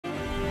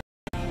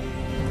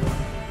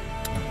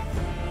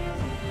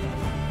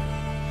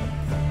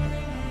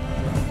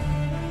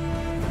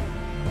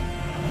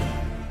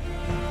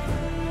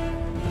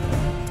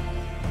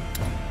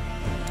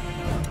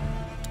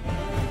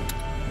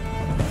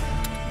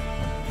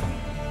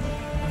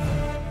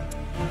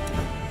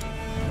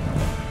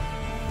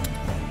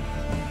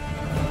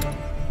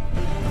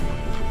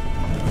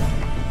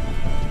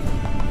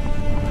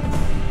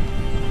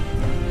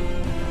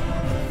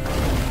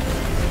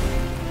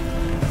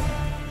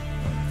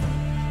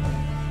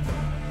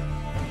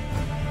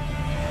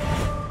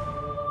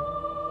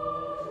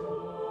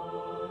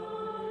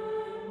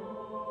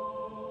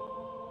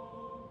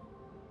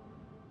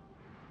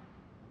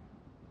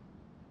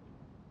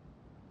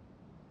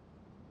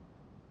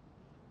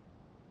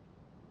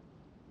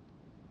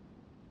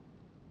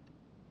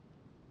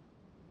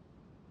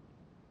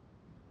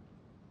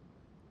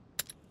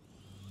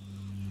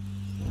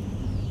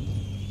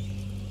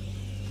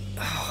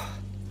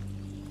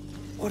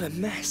What a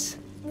mess.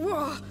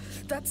 Whoa,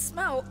 that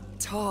smell.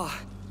 Tar.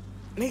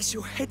 Makes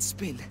your head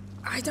spin.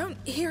 I don't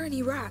hear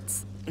any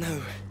rats.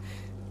 No.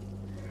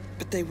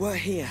 But they were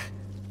here.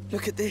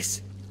 Look at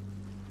this.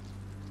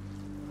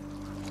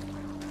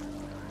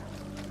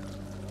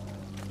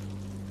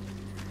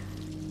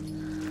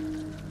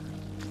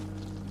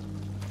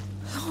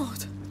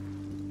 Lord,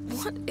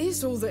 what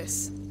is all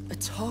this? A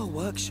tar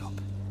workshop.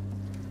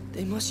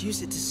 They must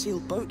use it to seal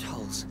boat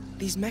hulls.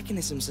 These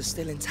mechanisms are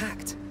still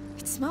intact.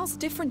 It smells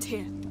different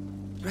here.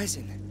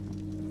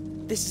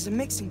 Resin. This is a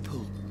mixing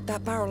pool.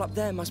 That barrel up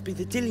there must be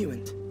the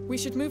diluent. We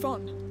should move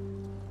on.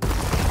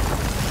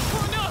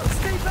 Oh no!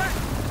 Stay back!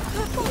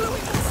 They're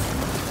following us!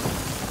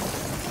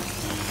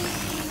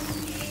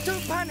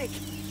 Don't panic!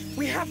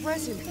 We have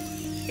resin.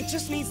 It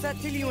just needs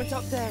that diluent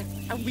up there,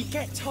 and we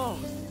get tar.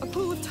 A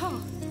pool of tar.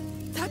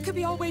 That could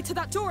be our way to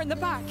that door in the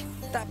back.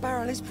 That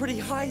barrel is pretty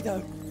high,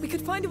 though. We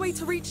could find a way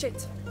to reach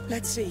it.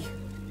 Let's see.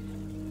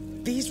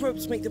 These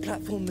ropes make the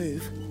platform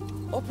move.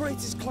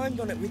 Operators climbed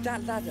on it with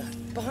that ladder,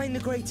 behind the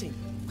grating.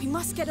 We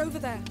must get over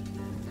there.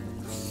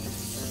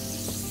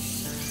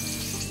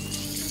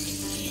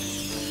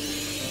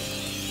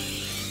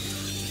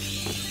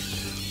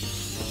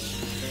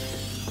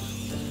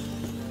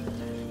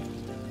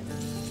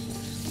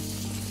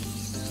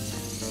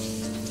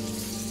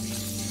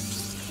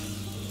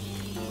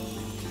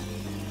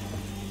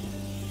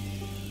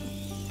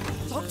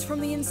 Locked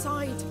from the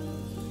inside.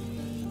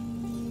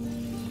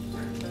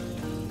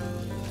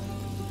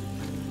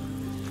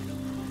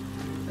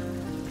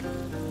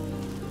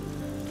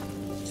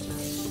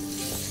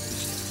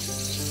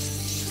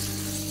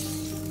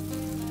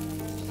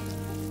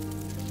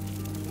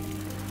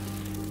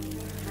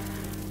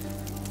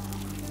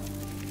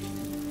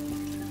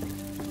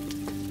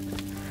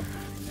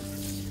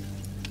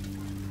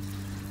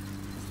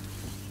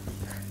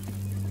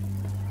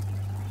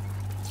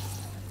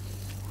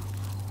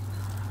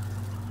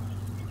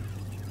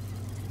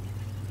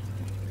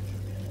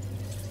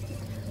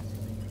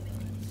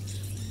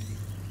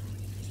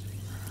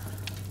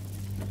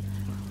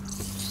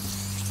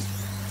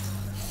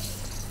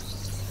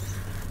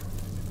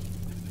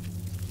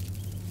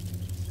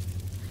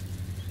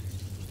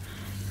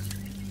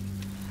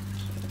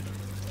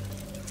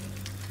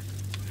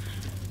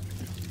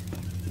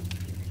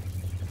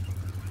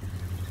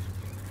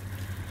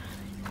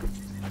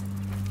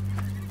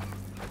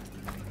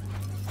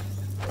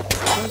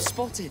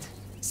 Spotted.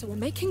 So we're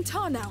making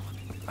tar now.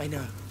 I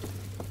know,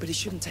 but it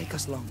shouldn't take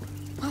us long.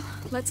 Well,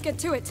 let's get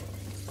to it.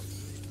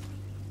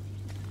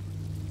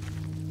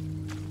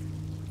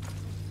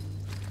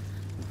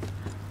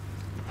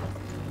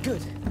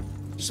 Good.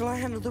 Shall I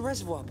handle the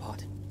reservoir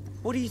part?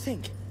 What do you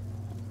think?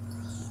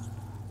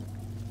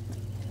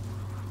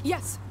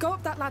 Yes, go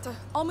up that ladder.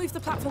 I'll move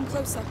the platform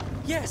closer.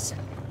 Yes!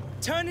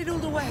 Turn it all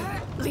the way!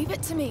 Leave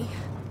it to me.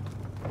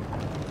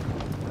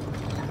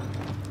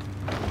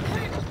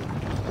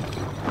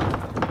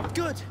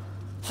 Good!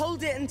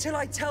 Hold it until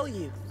I tell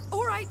you.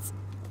 All right.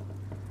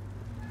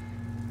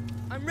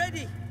 I'm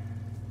ready!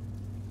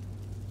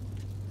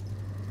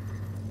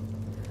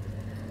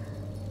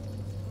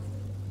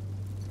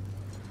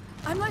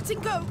 I'm letting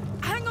go.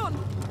 Hang on.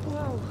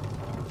 Whoa.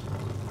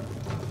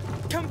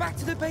 Come back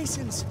to the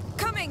basins.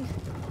 Coming.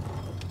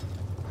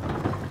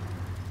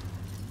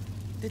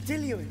 The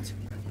diluent.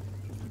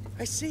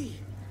 I see.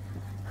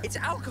 It's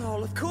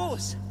alcohol, of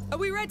course. Are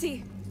we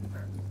ready?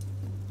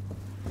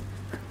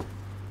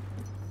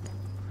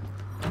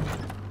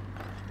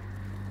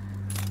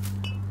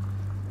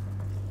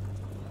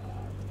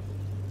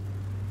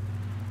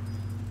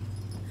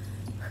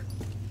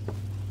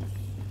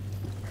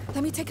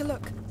 Let me take a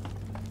look.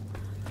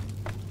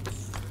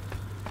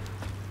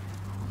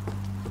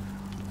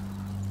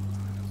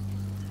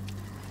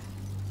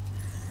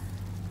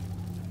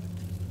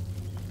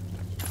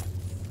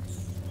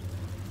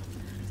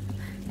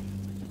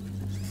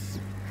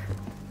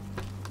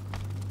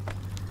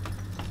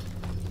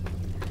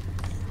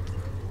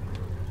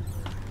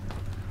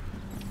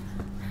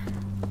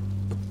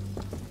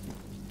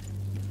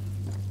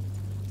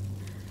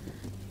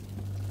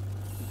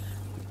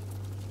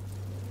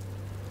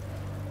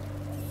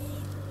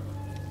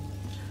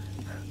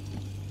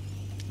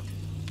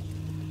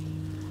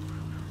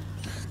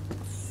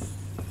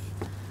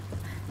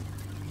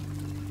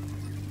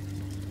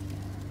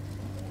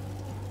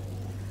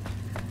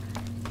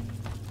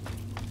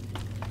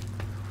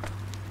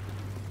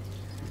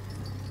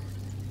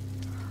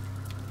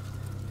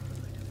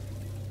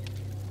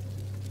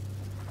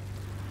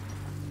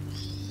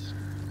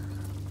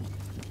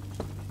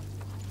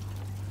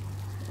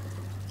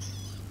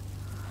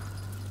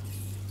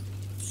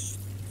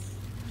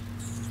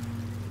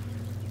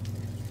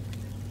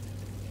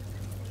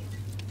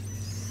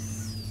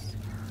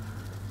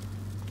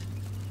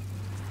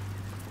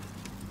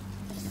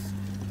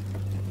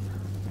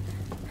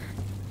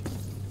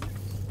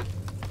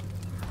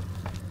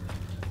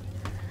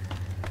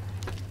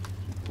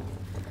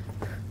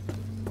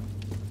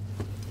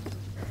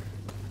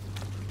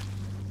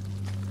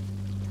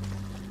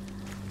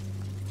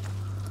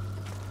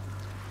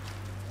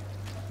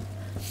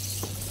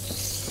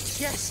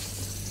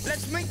 Yes,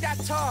 let's make that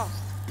tar.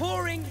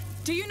 Pouring.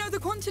 Do you know the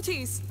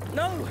quantities?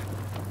 No,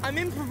 I'm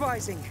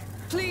improvising.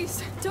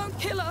 Please, don't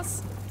kill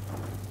us.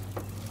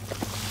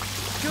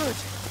 Good.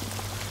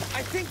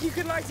 I think you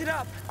can light it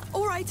up.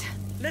 All right.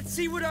 Let's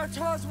see what our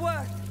tar's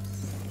worth.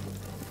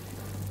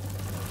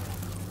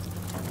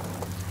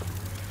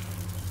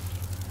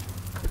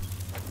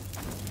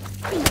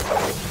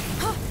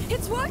 Huh,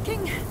 it's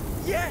working.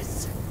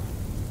 Yes!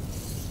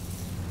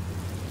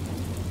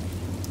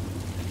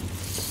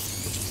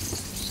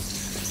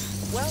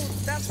 Well,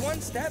 that's one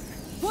step.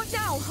 What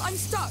now? I'm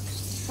stuck.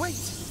 Wait,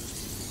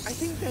 I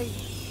think they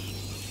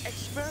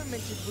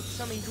experimented with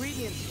some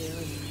ingredients here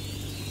and...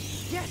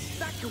 Yes,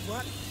 that could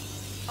work.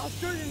 I'll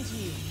throw them to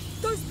you.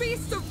 Those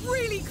beasts are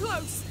really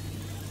close.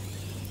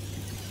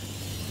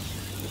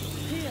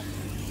 Here,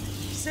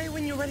 say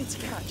when you're ready to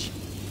catch.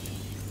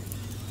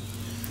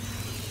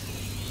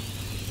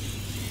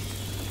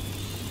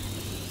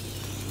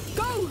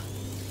 Go!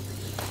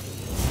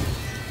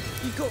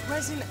 You've got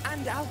resin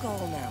and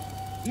alcohol now.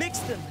 Mix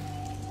them.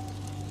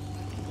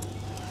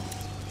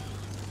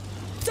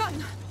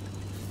 Done.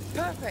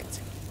 Perfect.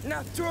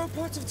 Now throw a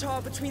pot of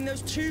tar between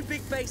those two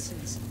big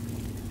basins.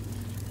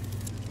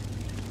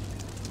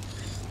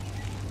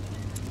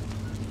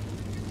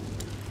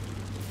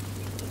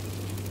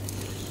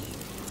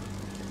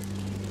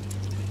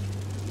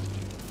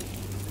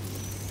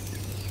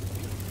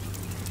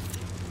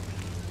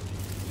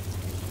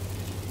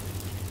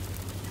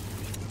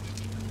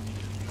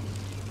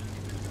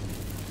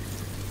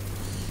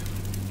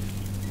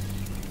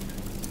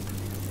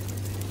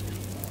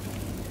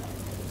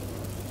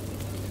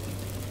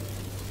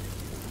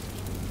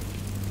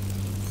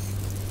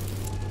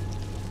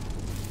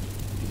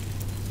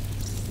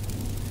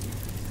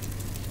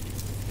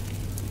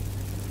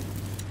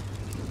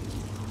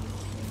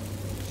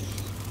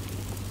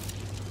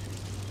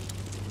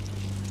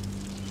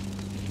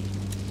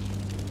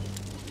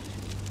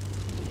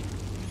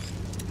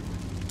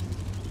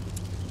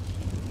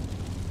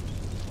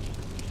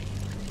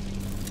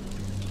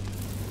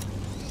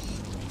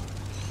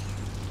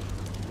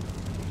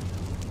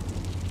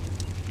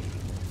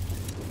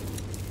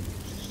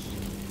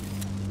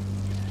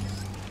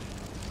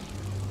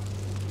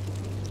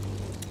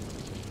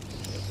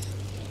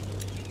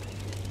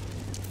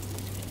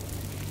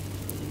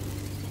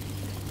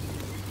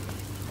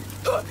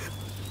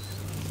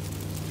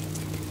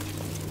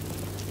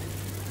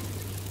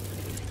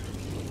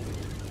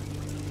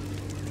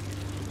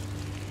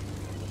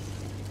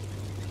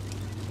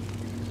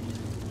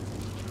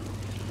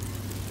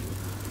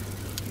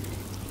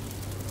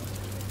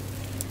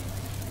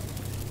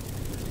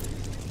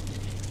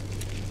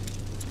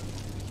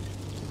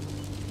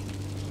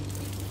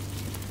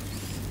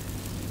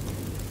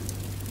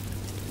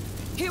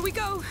 Here we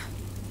go.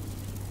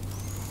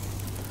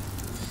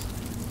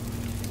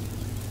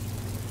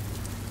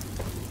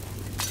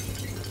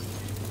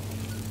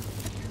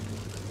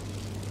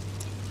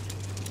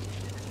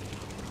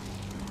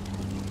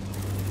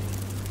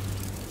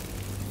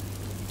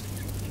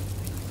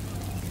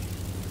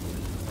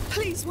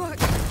 Please work.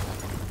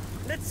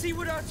 Let's see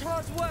what our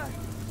tar's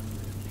worth.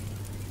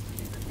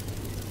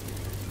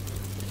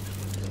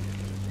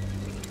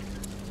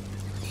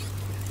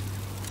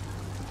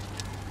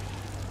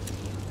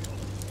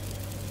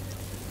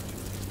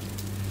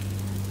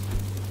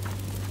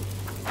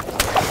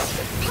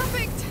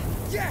 Perfect!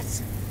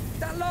 Yes!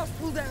 That last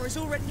pool there is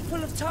already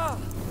full of tar.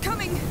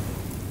 Coming!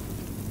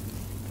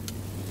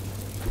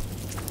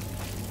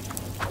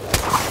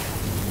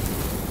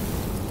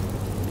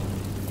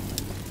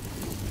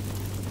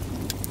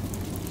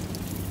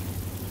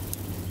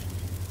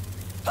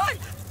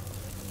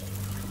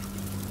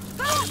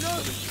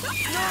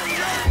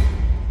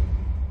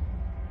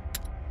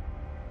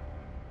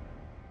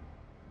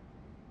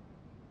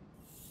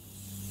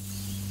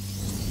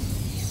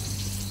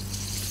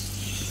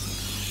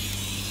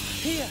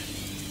 Here,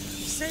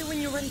 say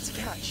when you're ready to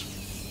catch.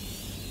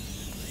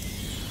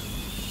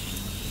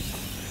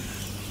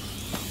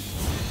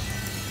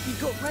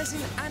 You've got resin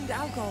and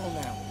alcohol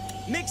now.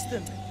 Mix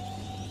them.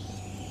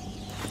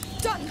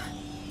 Done!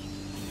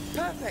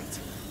 Perfect.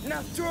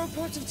 Now throw a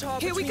pot of tar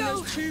Here we between go.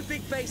 those two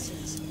big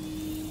basins.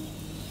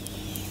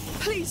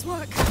 Please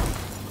work.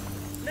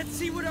 Let's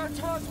see what our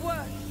tar's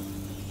worth.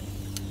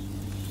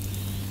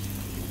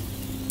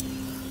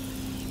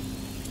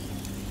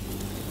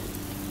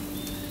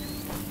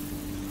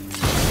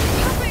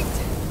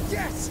 Perfect!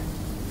 Yes!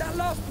 That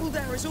last pool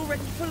there is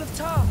already full of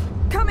tar.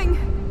 Coming!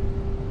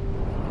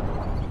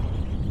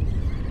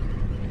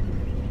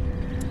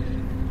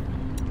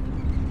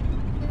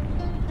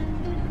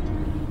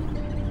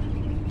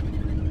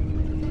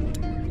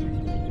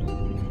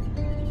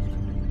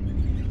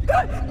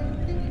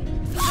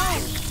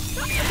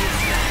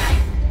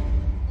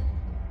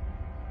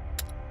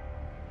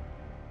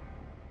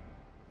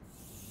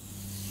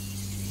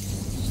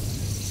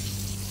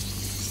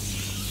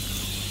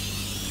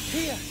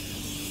 Here,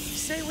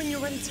 say when you're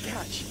ready to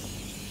catch.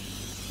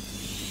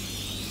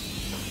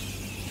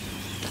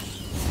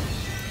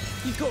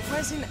 You've got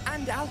resin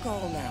and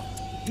alcohol now.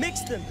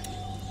 Mix them.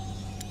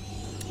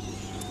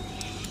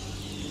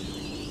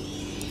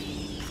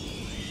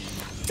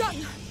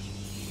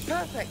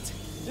 Perfect.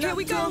 Here Now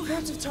we throw go. a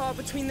pot of tar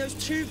between those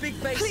two big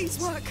bases. Please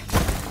work.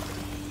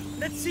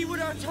 Let's see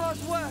what our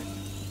tar's worth.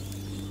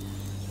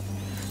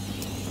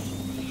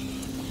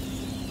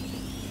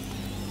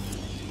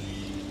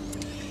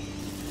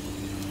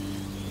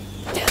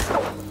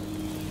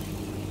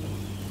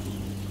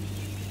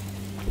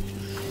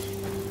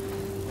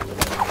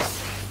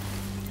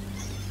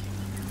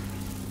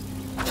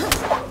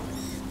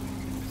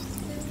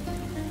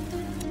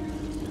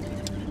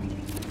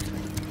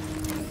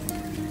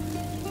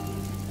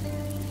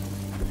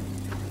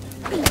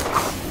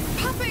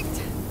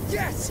 Perfect!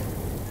 Yes!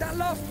 That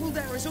last pool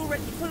there is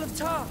already full of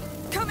tar.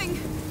 Coming!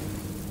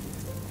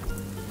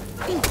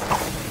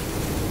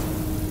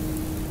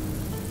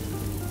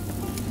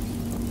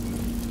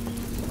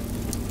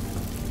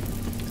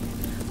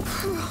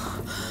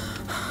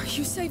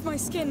 You saved my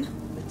skin.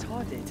 The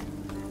tar did.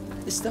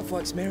 This stuff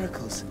works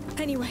miracles.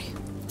 Anyway,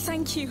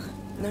 thank you.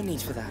 No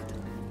need for that.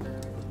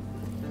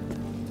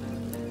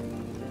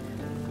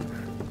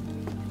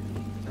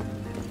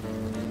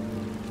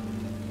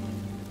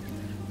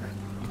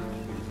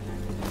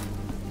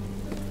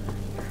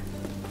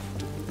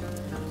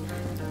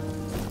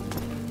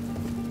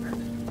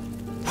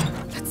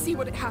 Let's see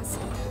what it has.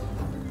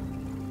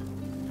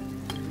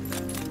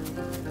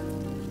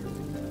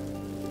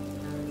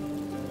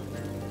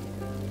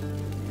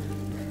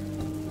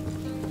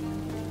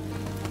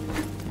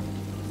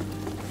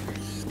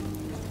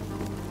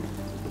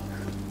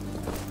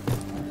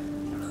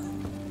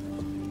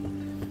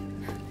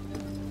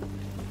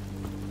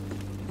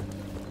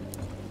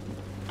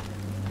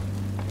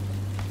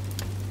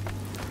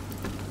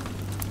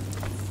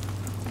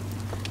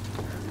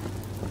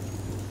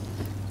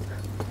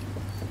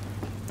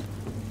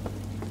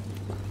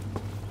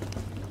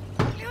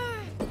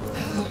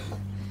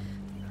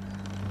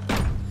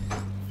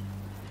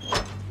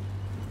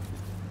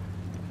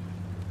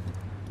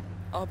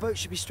 Our boat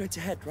should be straight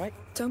ahead, right?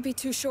 Don't be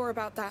too sure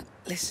about that.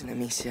 Listen,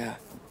 Amicia.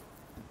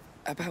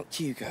 About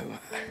Hugo.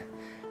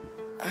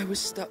 I was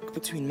stuck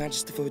between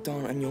Magister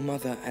Vaudin and your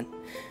mother, and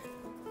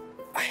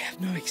I have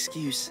no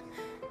excuse.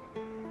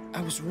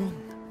 I was wrong.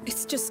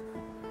 It's just...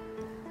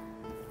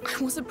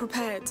 I wasn't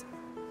prepared.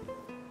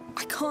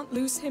 I can't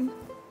lose him.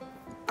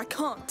 I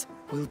can't.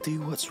 We'll do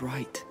what's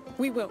right.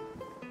 We will.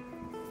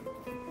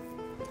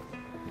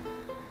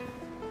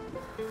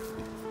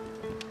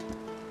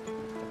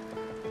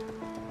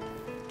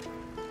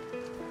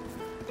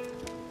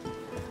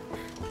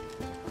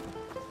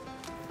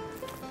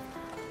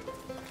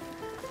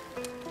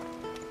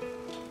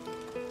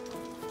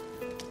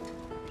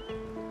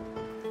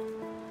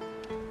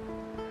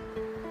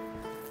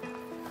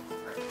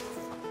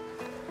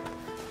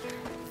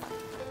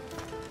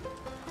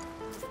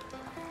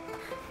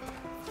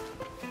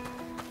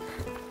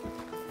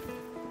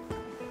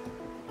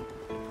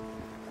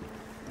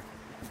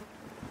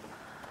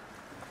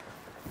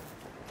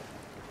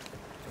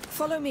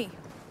 Follow me.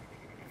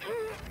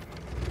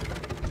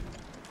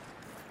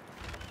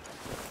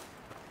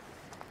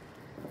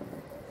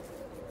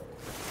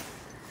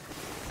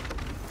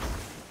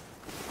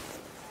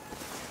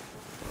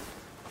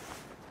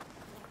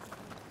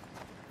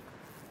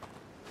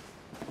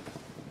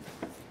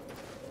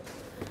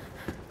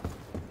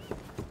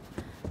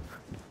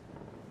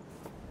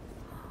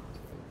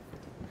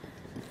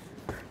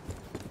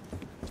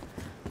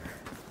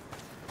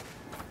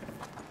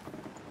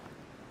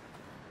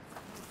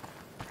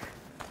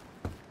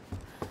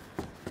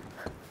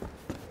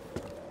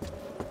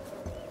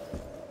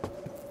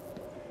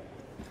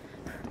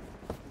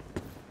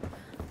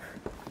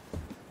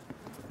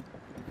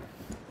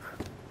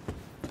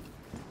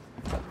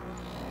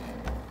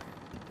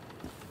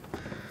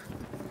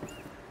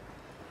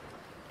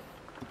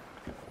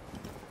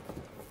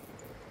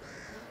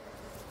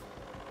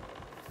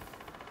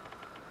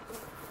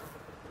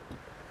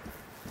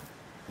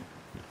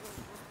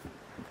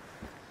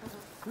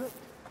 Look,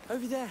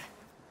 over there.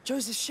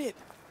 Joseph's ship.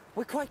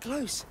 We're quite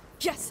close.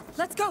 Yes,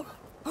 let's go.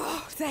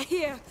 Oh, they're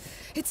here.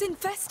 It's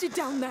infested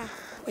down there.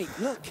 Wait,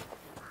 look.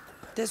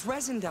 There's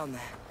resin down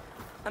there.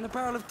 And a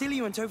barrel of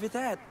diluent over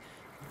there.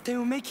 They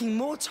were making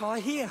more tar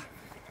here.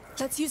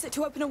 Let's use it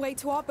to open a way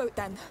to our boat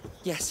then.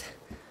 Yes.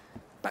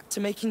 Back to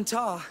making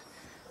tar.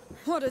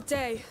 What a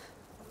day.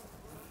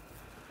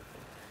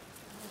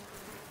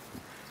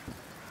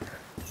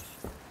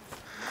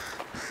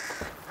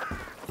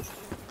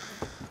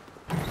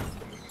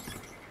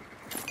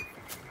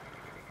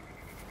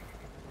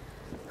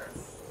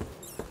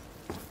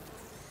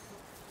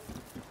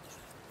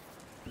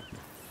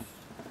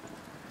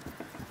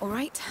 All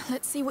right,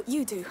 let's see what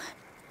you do.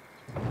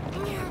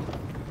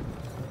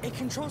 It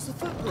controls the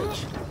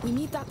footbridge. We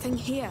need that thing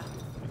here.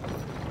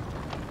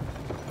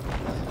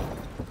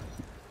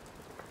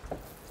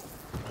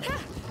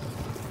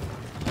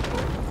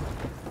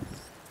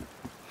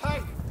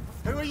 Hey,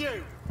 who are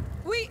you?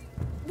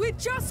 We're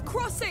just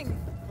crossing.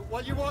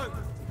 Well, you won't.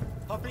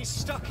 I've been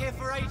stuck here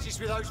for ages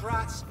with those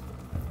rats.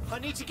 I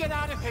need to get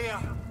out of here.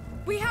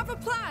 We have a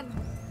plan.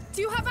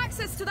 Do you have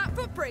access to that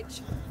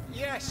footbridge?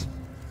 Yes,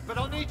 but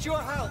I'll need your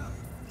help.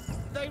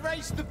 They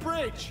raised the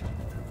bridge!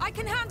 I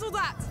can handle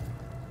that!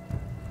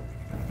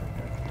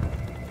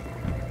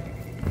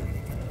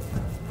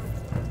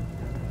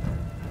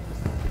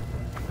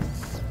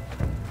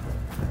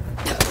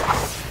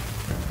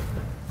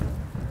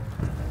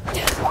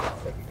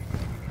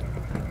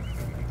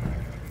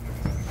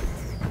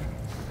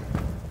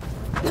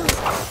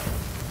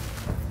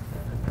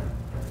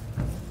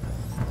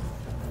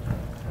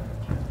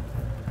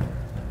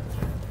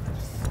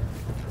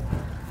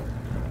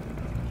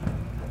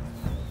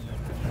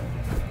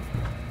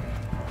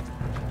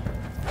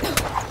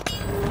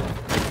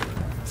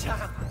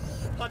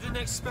 I didn't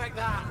expect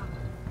that.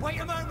 Wait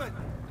a moment!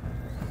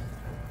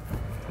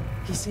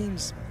 He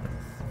seems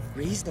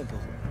reasonable.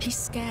 He's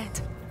scared.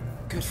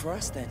 Good for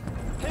us then.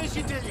 Here's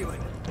your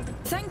diluent.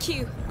 Thank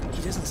you!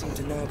 He doesn't seem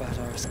to know about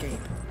our escape.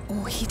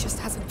 Or he just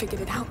hasn't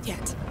figured it out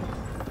yet.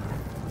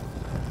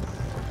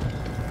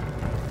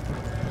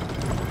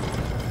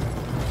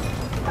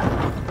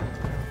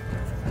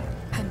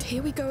 And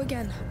here we go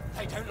again.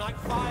 They don't like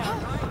fire,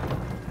 right?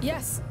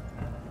 Yes.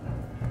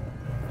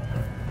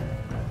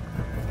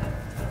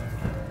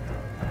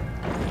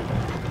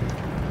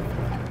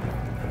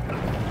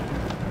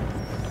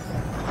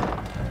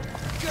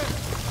 Good.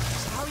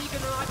 So how are you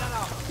gonna light that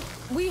up?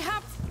 We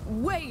have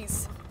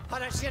ways. I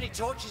don't see any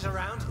torches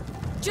around.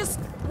 Just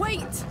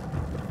wait.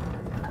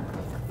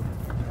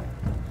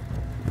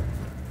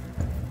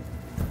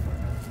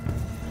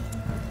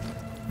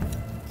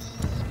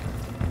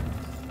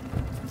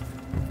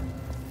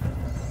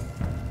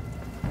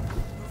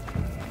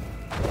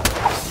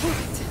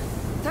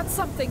 That's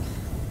something.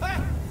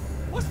 Hey!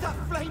 What's that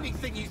flaming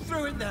thing you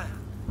threw in there?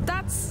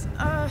 That's,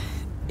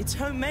 It's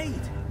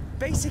homemade.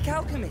 Basic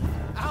alchemy.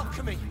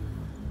 Alchemy.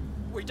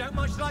 We don't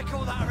much like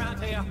all that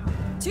around here.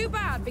 too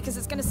bad, because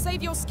it's gonna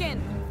save your skin.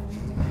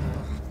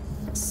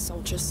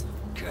 Soldiers.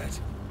 Good.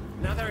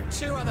 Now there are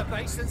 2 other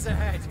basins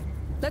ahead.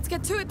 Let's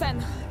get to it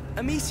then.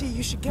 Amicia,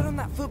 you should get on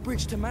that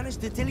footbridge to manage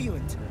the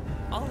diluent.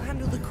 I'll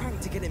handle the crank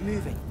to get it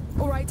moving.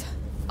 All right.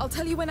 I'll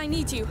tell you when I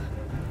need you.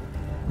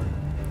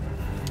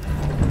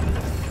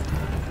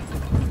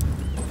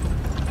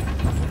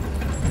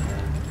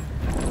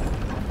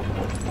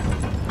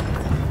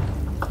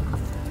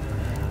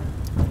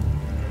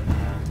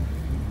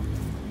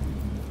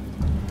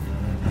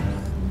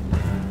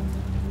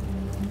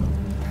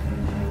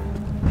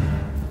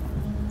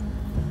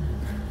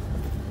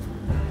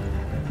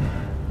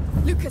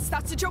 Lucas,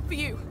 that's a job for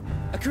you.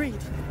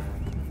 Agreed.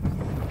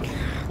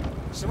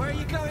 So where are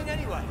you going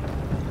anyway?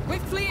 We're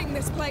fleeing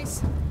this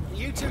place.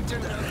 You 2 do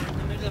know in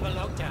the middle of a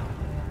lockdown.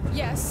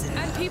 Yes,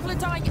 and people are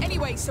dying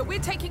anyway, so we're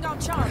taking our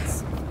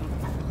chance.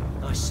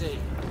 I see.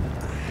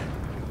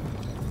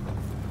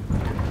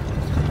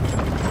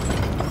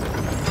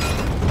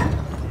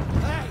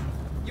 Hey!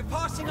 You're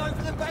passing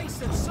over the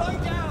basin! Slow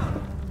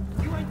down!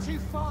 You went too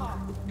far!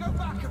 Go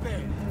back a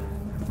bit!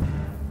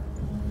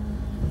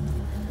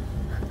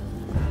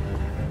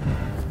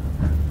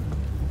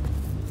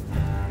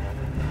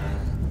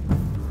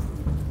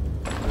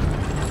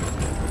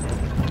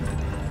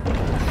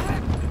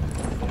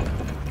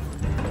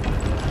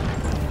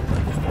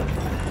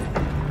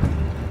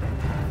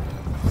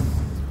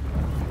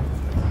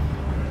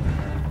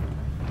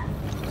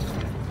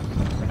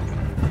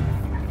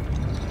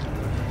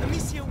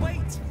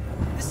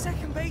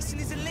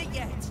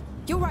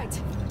 You're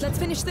right. Let's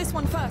finish this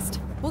one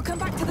first. We'll come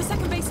back to the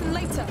second basin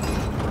later.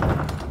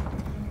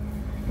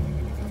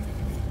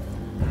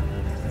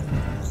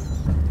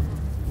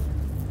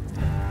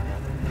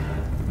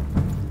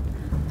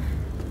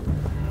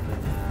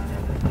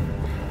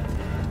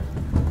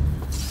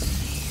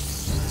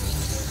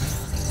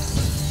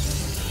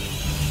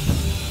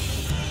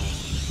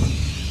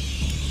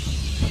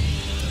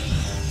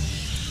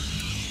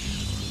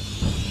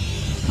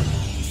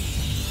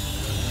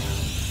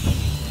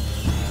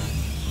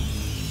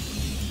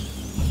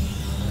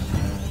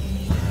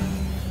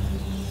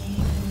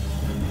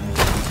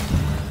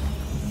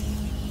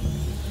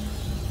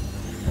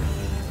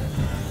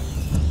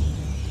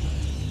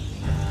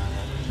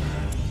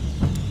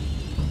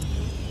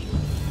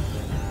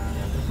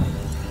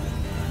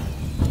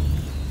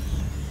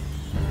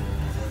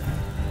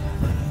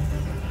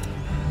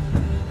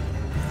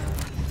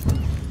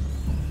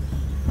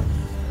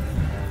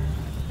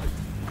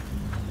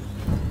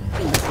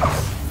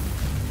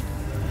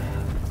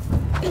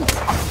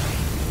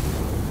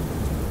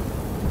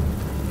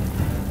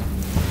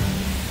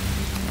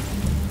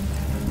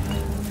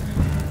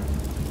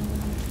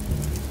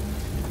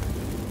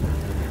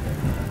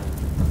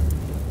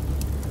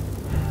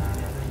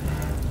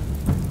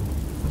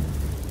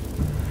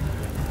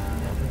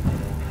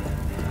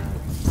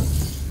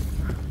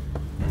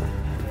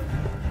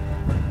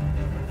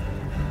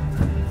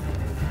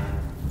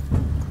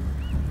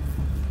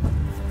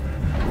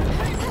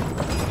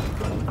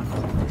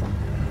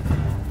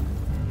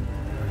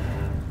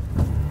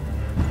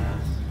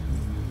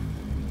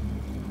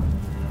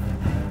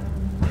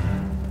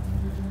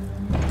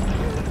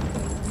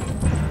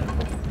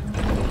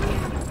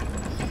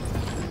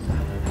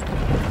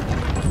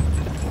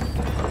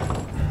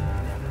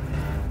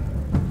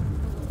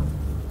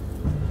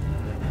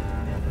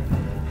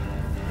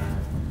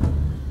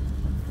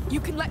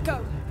 let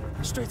go.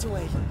 Straight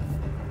away.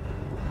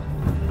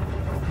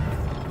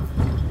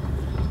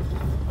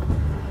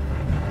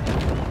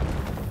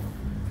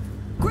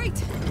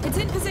 Great! It's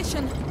in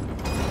position.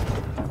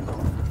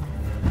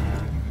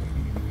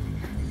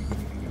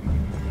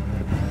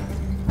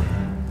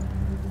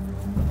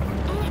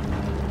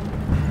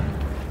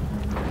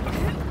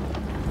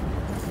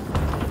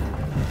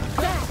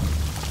 There!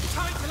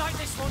 Time to light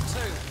this one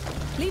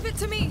too. Leave it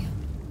to me.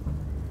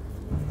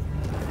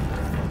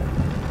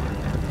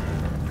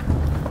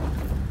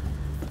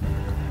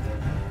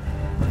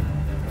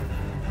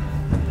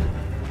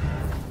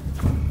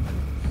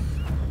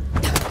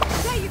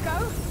 There you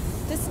go.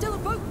 There's still a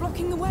boat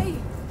blocking the way.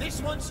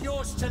 This one's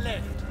yours to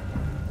lift.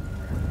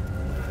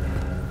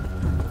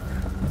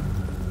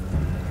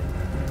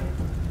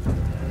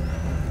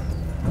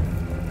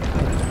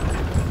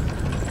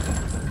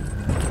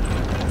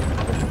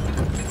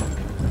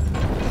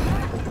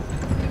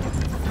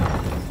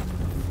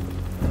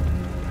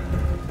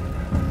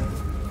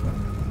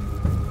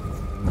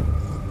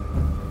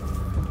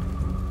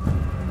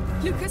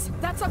 Lucas,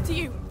 that's up to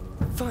you.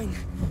 Fine.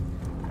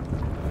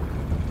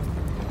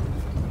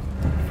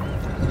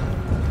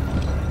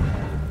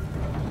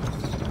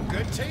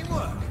 Good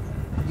teamwork.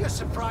 You're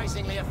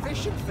surprisingly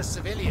efficient for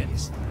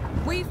civilians.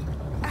 We've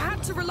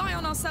had to rely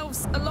on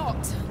ourselves a lot.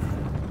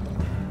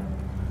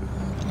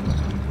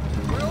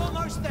 We're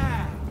almost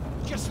there.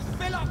 Just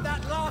fill up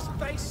that last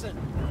basin.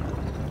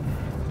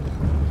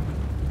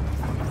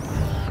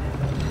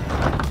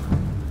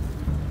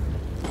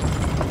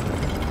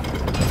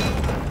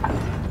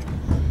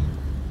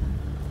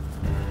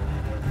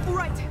 All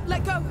right,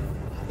 let go.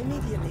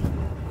 Immediately.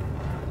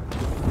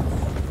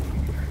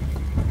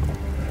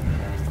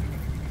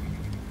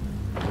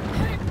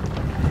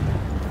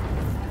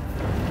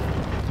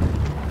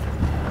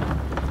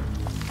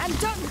 And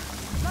done.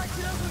 Light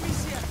it up,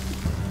 Amicia.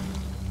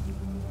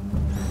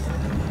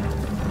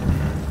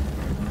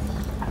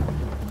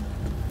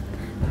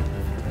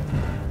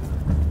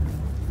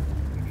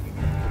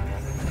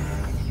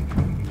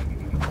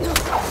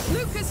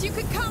 Lucas, you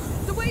can come.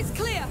 The way's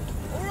clear.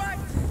 All right.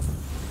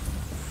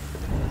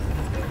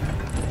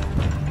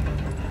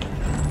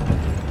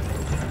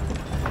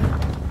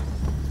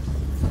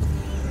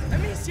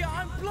 Amicia,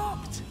 I'm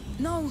blocked.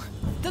 No,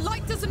 the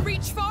light doesn't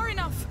reach far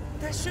enough.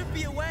 There should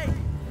be a way.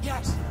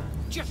 Yes.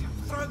 Just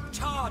throw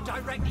tar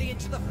directly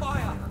into the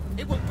fire.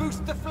 It will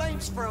boost the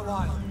flames for a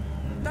while.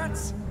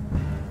 That's...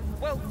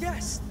 Well,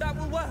 yes, that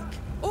will work.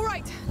 All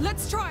right,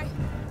 let's try.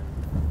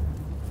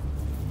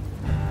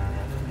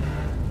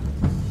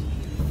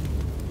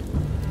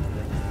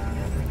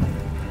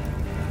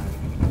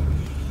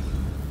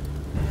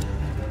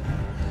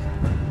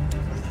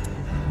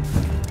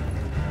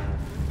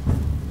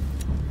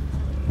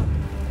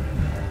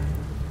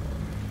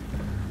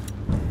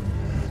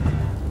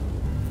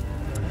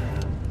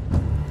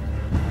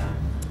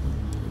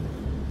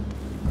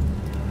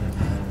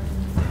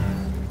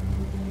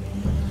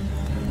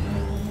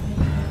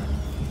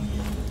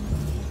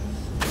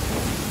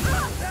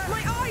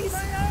 My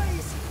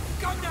eyes!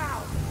 Go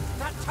now!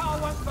 That tar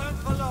won't burn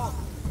for long.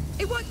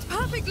 It worked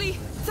perfectly.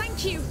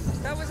 Thank you.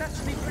 That was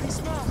actually pretty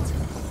smart.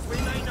 We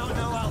may not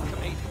know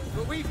alchemy,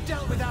 but we've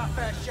dealt with our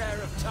fair share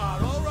of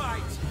tar, all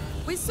right?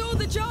 We saw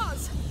the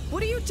jars.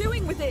 What are you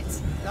doing with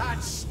it?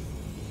 That's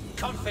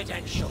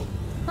confidential.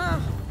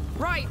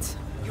 Right.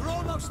 You're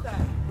almost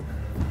there.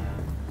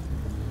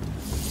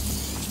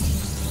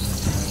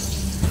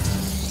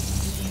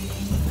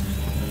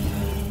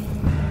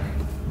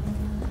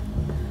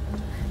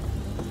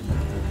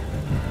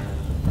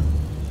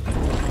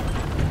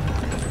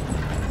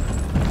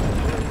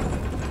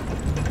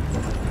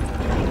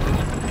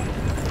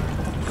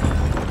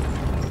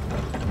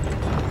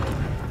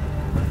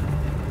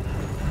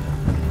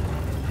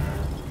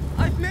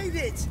 I've made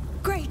it.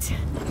 Great.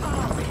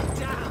 Oh,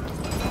 damn!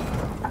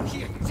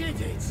 You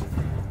did it!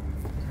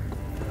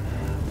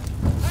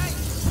 Hey,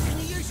 can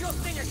you use your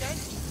thing again?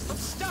 I'm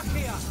stuck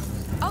here.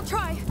 I'll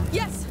try.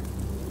 Yes.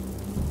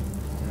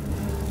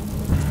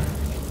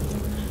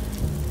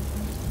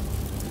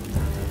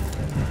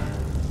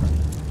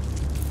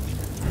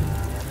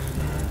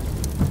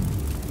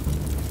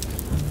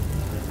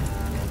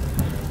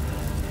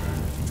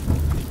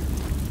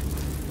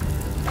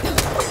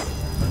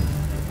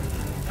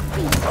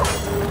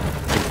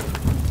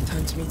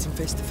 Time to meet him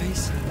face to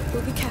face.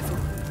 We'll be careful.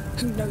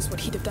 Who knows what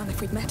he'd have done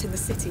if we'd met in the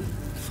city?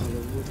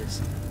 Follow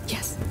orders.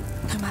 Yes,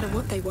 no matter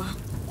what they were.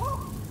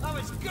 Woo! That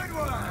was good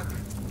work!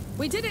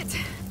 We did it.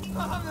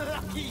 I'm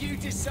lucky you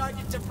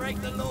decided to break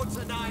the law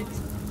tonight.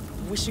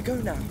 We should go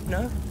now,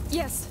 no?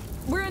 Yes,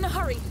 we're in a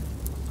hurry.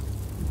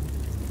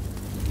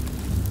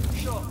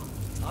 Sure.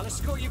 I'll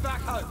escort you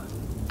back home.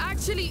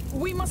 Actually,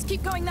 we must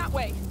keep going that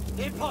way.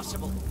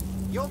 Impossible.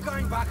 You're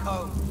going back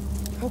home.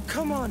 Oh,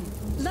 come on.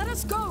 Let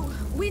us go.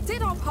 We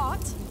did our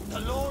part. The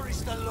law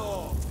is the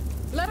law.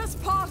 Let us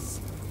pass,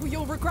 or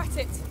you'll regret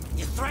it.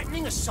 You're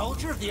threatening a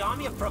soldier of the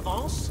army of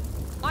Provence?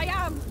 I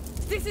am.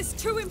 This is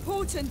too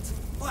important.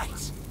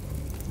 Wait.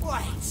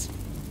 Wait.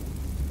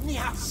 In the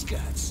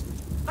outskirts.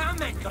 Our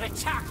men got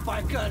attacked by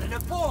a girl and a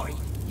boy.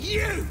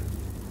 You!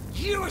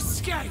 You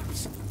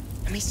escaped!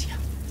 Amicia,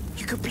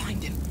 you could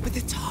blind him with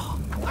the tar.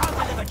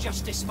 I'll deliver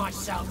justice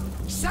myself.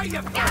 Say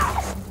your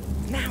prayers!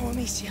 Now,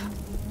 Amicia.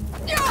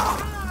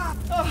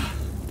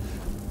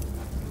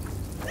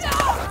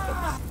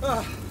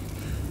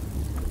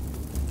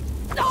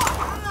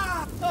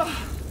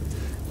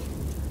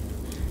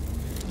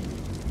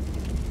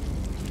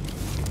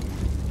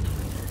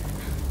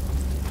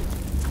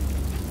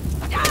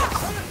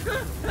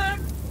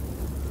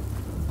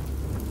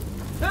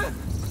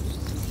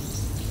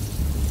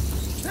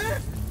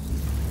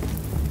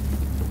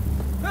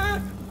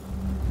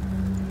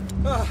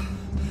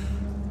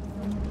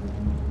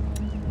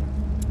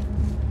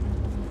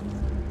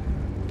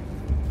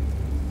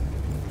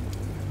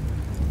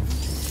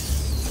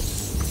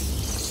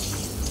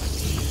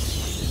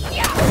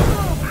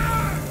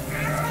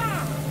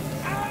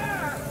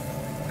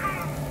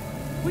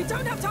 We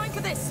don't have time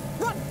for this!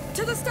 Run!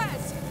 To the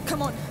stairs!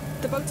 Come on,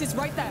 the boat is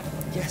right there.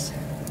 Yes.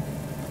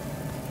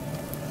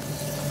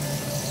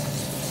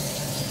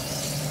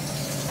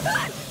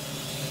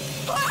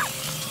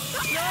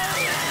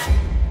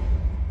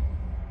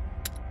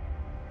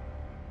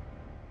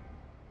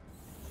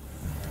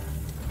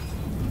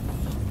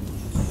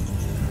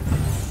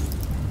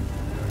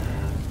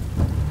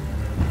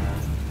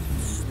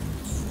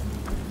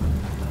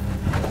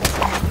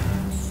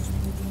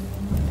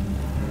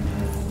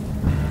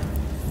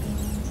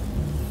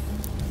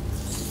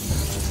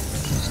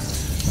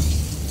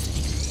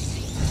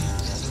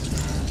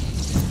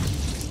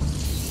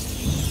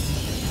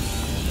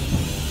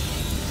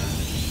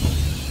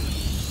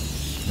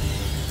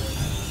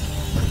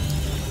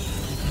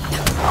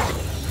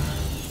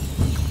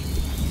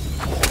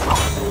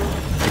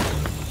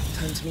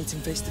 To meet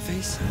him face to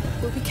face?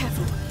 We'll be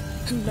careful.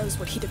 Who knows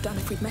what he'd have done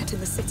if we'd met in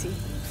the city?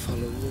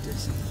 Follow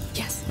orders.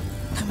 Yes,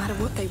 no matter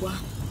what they were.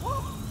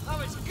 That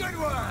was good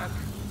work!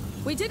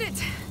 We did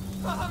it!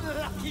 I'm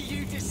lucky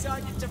you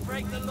decided to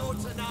break the law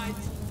tonight.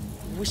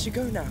 We should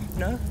go now,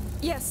 no?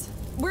 Yes,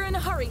 we're in a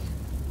hurry.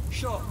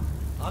 Sure,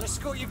 I'll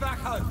escort you back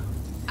home.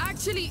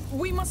 Actually,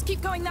 we must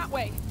keep going that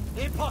way.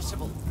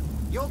 Impossible.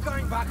 You're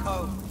going back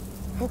home.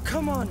 Oh,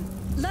 come on!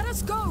 Let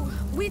us go!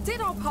 We did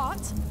our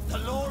part! The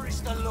law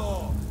is the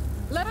law.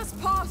 Let us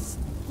pass,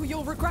 or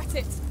you'll regret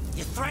it.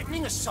 You're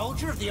threatening a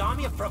soldier of the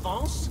army of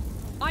Provence?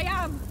 I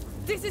am.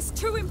 This is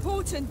too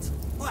important.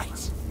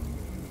 Wait.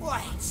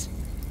 Wait.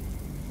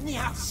 In the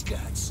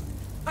outskirts,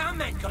 our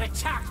men got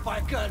attacked by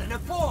a girl and a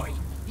boy.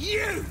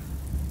 You!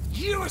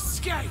 You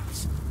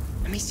escaped!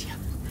 Amicia,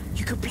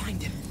 you could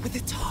blind him with the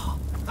tar.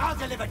 I'll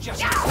deliver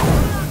justice.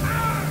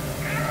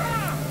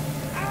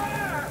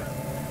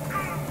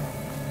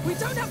 We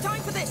don't have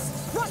time for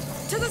this! Run!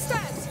 To the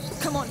stairs!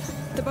 Come on,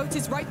 the boat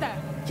is right there.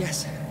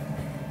 Yes.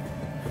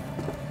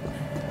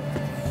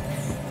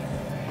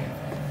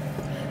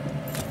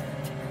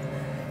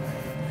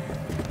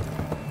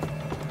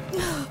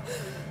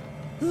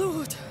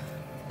 Lord!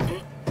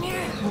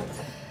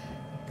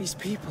 These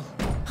people.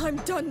 I'm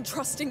done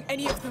trusting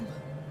any of them.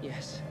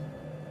 Yes.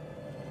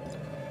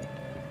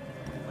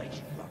 Where'd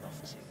you run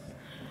off to?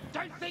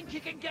 Don't think you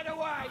can get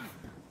away!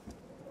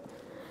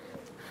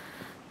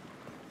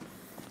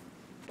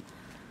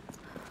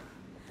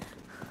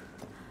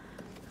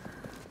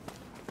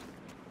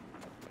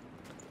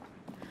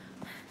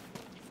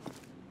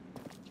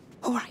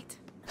 All right,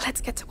 let's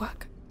get to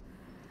work.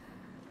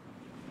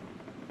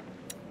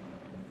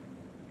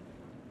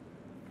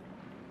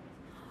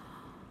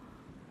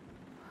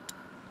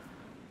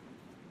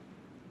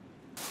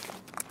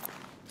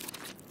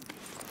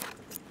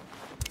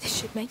 This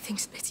should make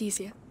things a bit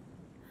easier.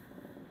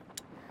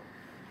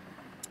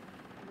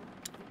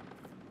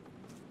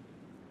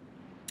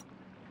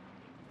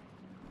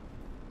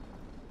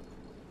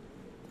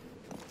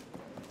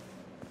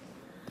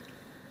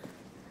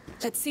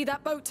 Let's see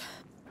that boat.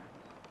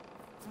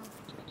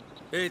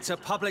 It's a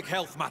public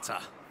health matter.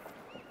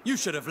 You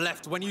should have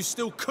left when you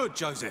still could,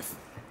 Joseph.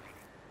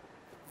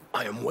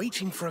 I am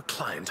waiting for a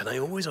client, and I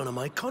always honor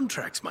my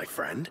contracts, my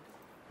friend.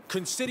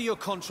 Consider your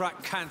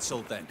contract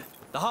cancelled, then.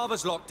 The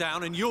harbor's locked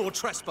down, and you're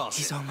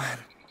trespassing. He's our man.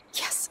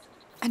 Yes,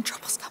 and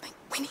trouble's coming.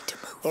 We need to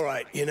move. All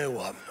right, you know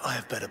what? I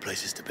have better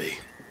places to be.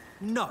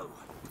 No.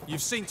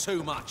 You've seen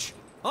too much.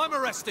 I'm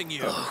arresting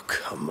you. Oh,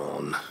 come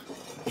on.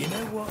 You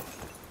know what?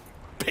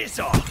 Piss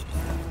off!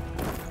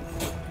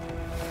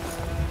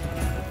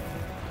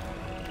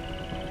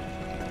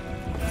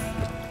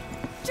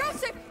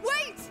 Joseph,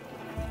 wait!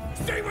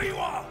 Stay where you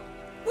are!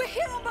 We're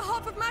here on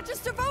behalf of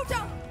Magister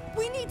Voda!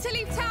 We need to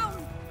leave town!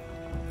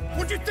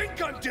 What do you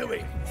think I'm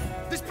doing?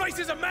 This place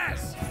is a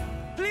mess!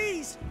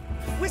 Please!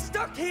 We're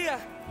stuck here!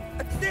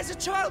 There's a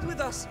child with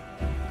us!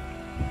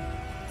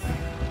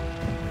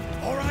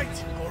 All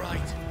right, all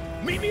right.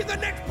 Meet me at the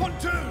next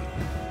pontoon!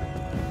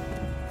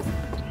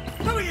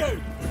 Who are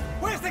you?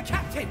 Where's the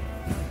captain?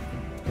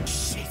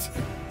 Shit!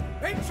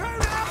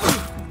 Intruder!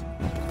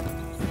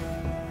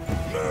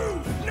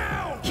 Move,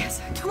 now!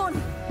 Yes, come on!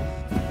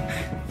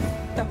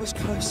 That was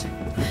close.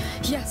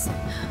 Yes.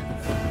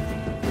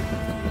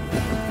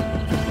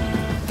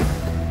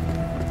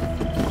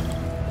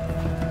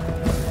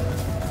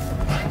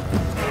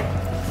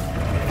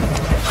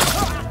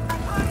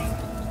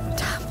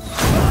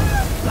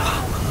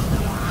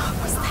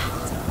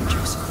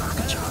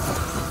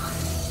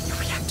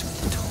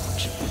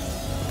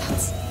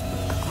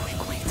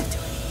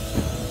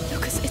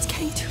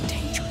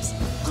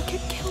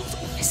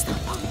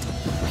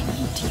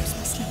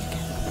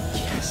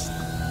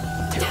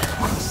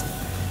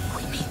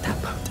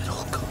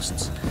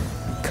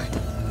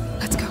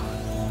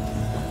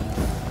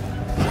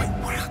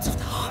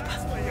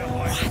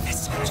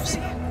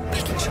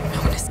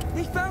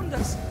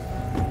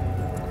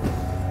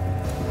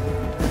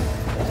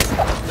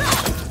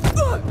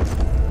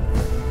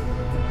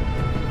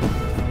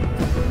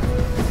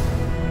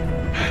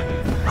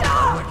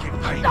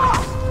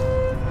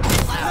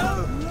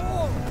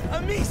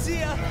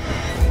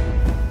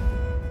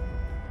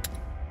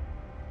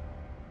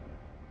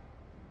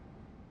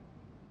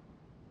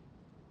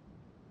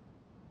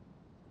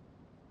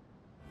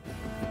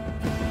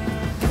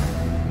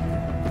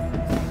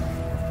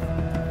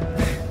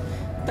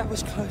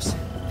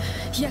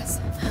 Yes.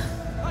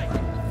 Hey,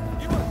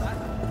 you heard that?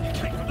 You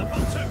came from the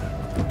boat too.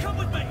 Come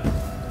with me.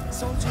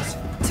 Soldiers!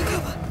 To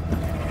cover.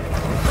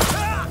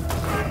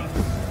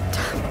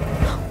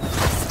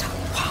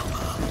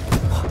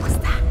 What was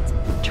that?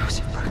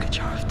 Joseph broke a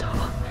jar of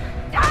tar.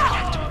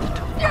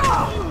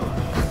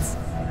 That's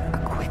a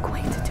quick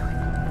way to do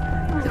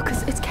it.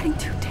 Lucas, it's getting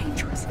too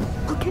dangerous.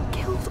 I'll get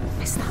killed or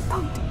miss that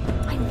boat.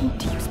 I need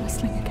to use my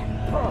sling again.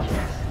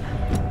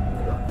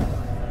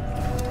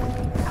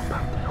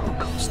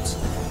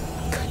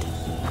 Good.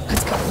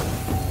 Let's go.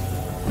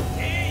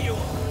 Here you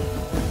are.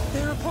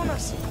 They're upon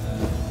us!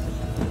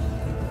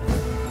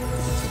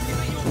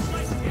 Your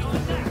place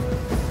behind that.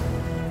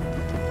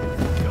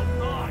 You're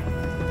mine.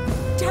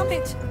 Damn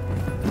it!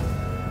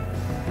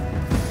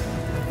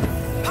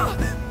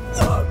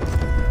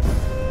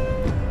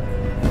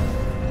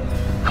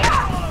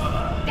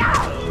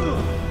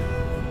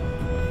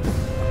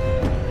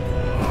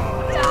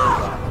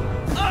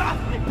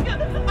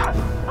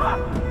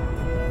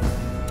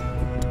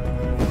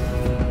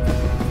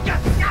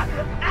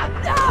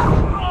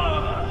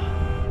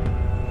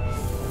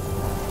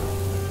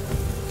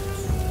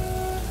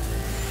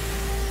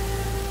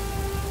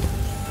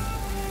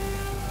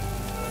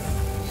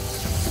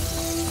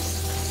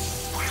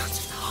 We're out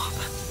of the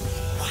harbor.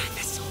 Why are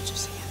there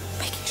soldiers here?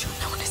 Making sure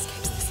no one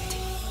escapes the city.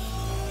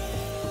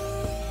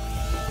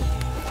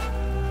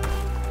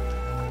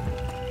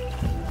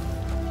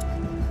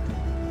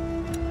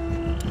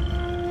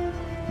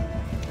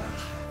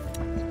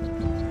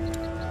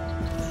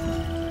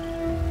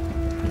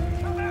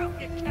 Come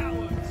out, you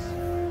cowards.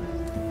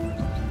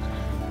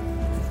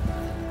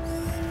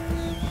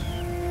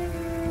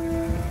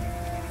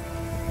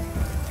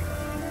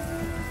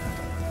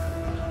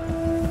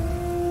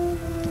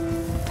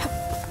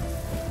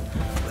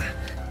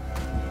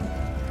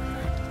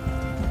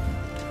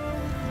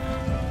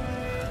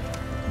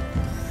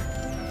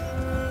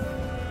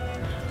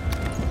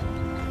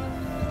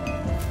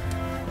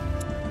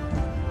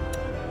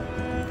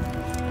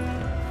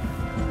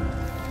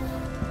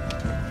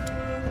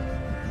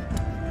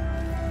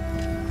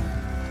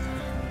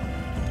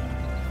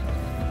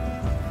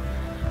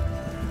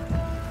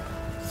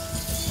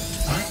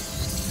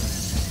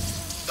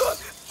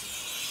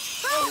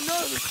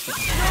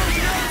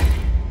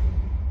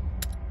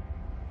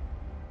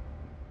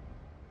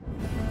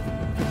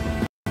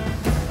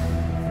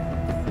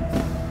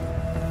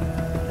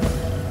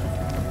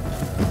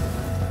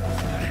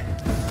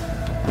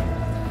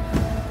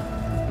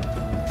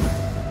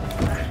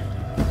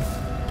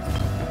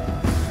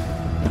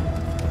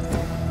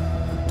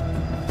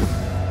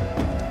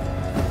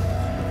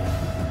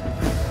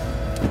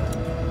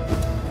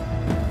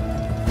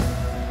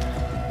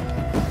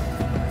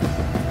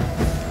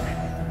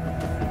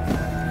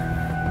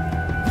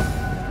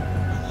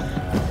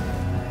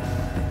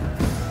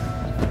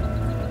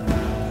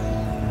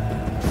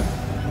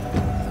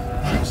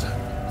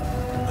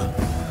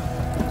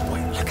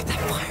 Look at that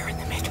fire in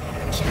the middle.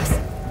 Yes,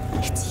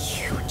 it's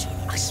huge.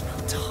 I smell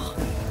tar.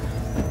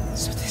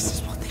 So this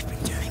is what they've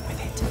been doing with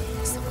it.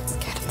 Someone's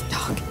scared of the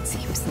dark, it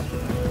seems.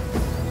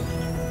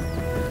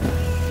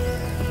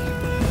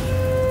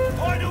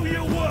 I know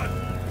you won.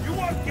 You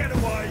won't get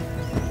away.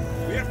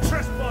 We have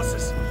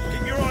trespassers.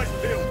 Keep your eyes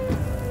peeled.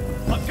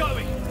 I'm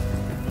going.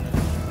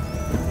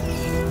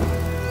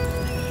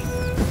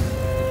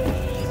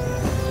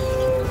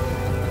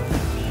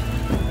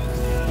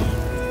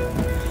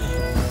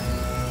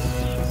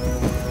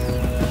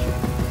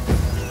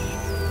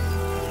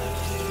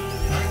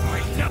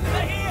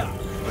 They're here.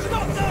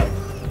 Stop them.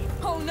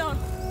 Oh no!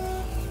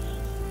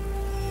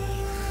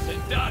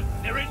 They're done.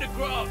 They're in the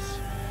grass.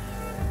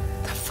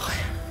 That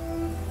fire.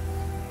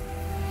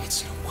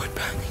 It's not wood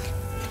burning.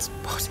 It's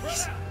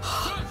bodies.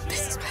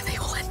 This is where they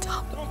all end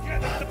up. Don't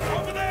get them.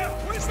 Over there.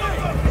 Where's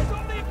that?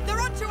 Stop them. They're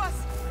onto us!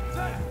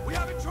 There, we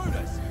have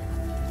intruders.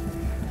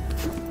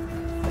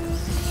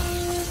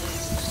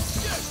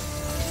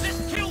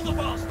 Let's kill the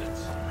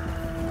bastards.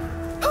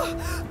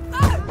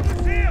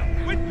 Here,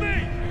 with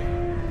me.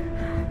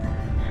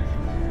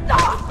 The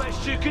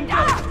best you can do.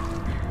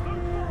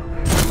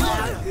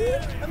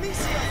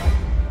 Amicia!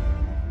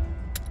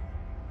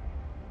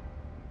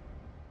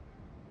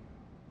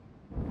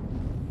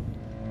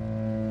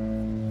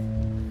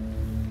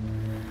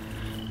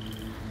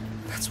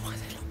 That's why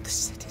they locked the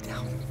city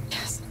down.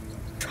 Yes.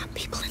 Trap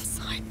people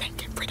inside, then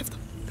get rid of them.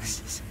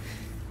 This is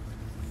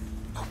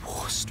a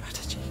war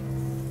strategy.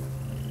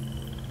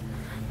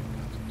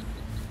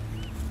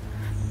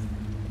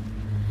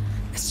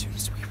 As soon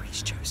as we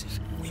reach Joseph,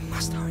 we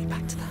must hurry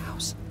back to the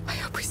house. I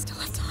hope we still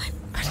have time.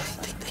 I don't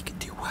think they could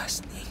do worse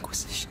than the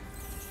Inquisition.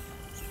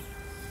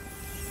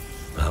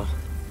 Well,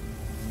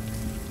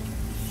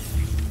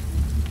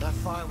 That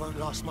fire won't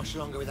last much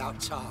longer without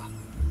tar.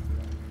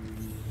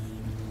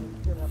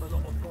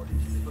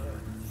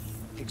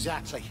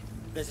 Exactly.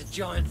 There's a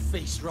giant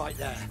feast right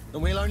there,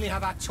 and we'll only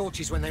have our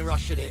torches when they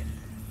rush at it.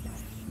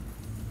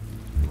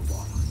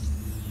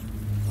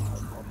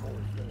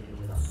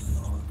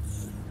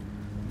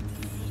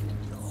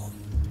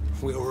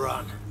 We'll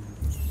run.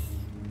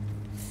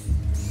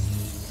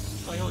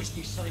 I always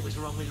knew something was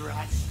wrong with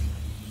rats.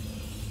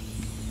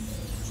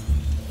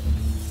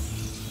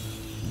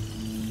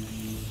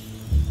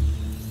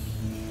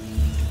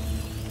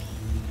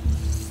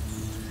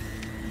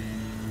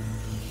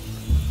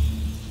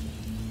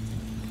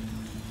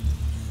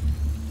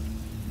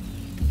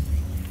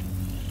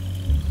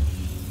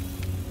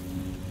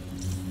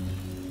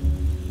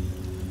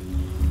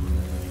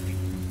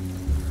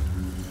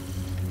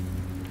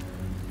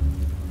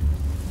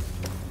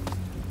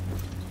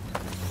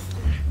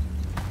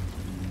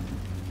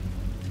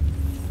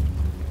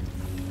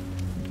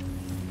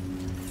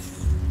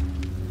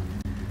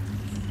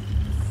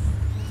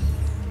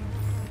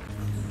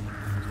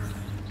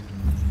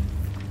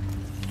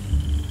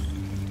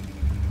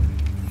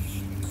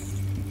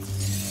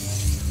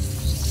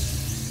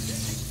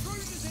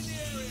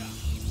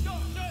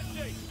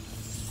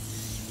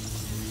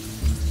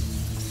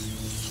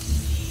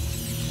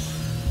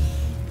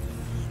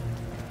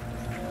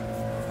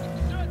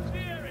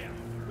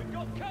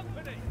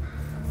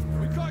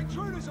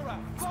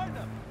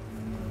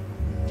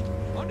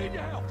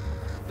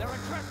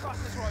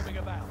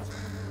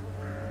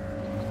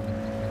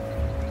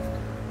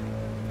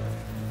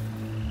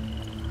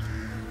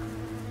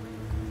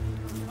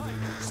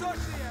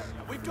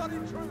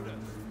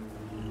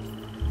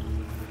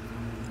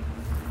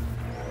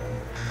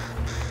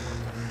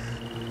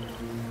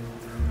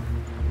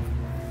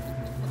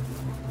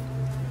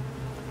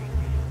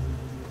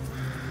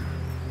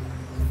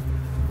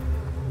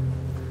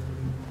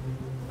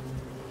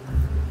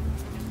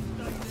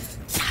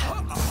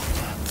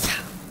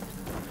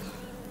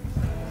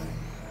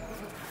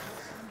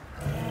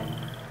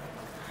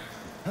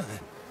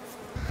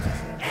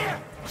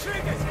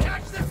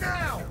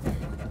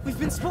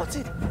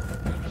 Spotted!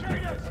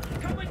 Traders,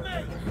 come with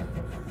me!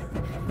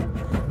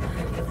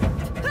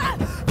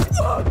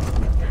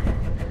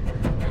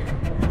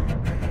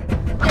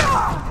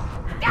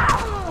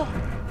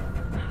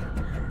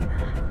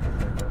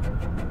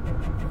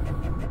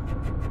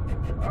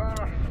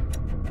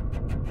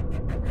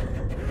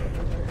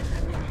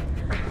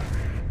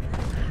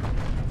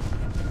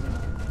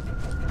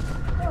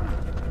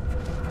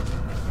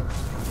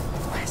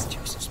 Where's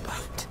Joseph's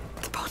boat?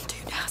 The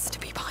pontoon has to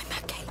be behind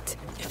that gate.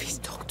 If he's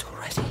docked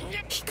already,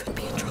 he could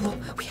be in trouble.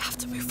 We have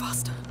to move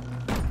faster.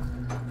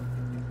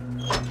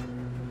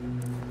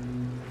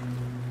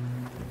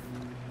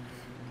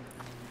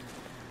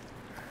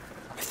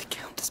 If the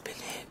Count has been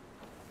here,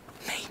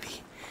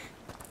 maybe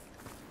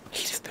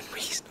he'd have been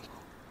reasonable.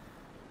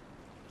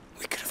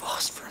 We could have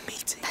asked for a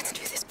meeting. Let's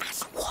do this, man.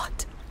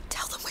 What?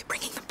 Tell them we're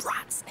bringing them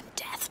rats and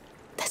death.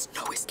 There's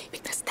no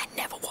escaping this. There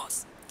never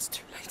was. It's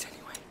too late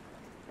anyway.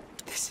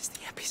 This is the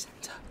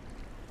epicenter.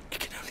 It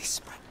can only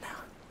spread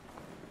now.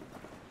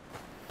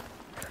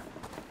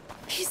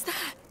 He's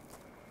there.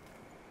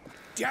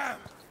 Damn!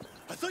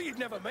 I thought you'd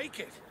never make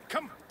it.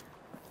 Come.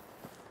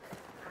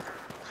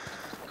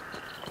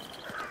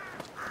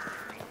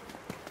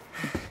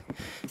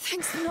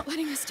 Thanks for not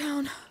letting us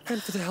down.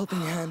 And for the helping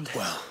hand.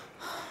 Well,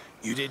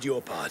 you did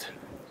your part.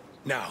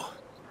 Now,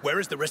 where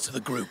is the rest of the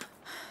group?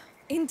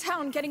 In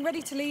town, getting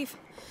ready to leave.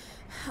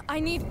 I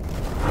need...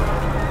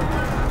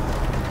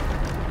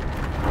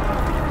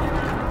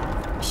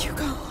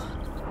 Hugo.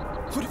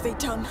 What have they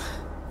done?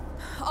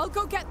 I'll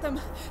go get them.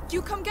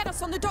 You come get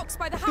us on the docks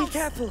by the house. Be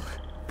careful.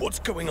 What's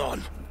going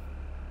on?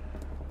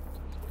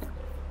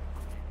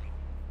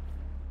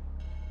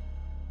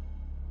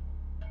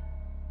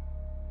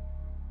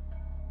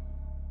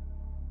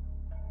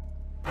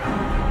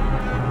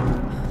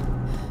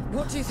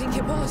 What do you think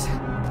it was?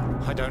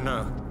 I don't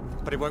know,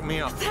 but it woke me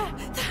up.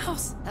 The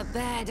house. A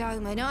bad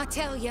omen, I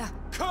tell you.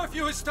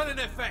 Curfew is still in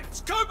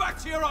effect. Go back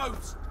to your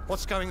homes.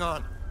 What's going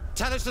on?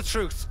 Tell us the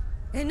truth.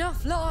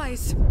 Enough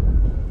lies.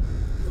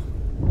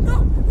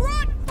 No!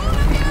 Run! All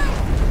of you!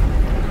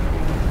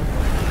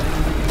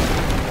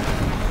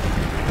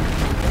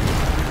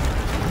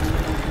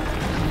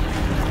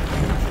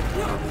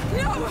 No!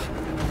 No!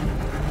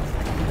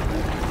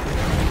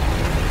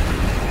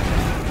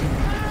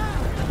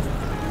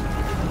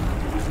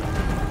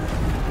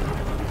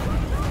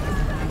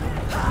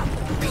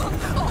 Come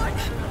on!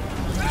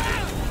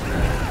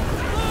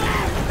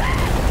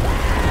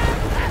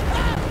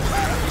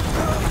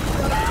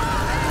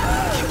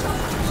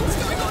 What's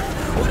going on?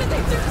 What did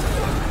they do to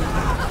you?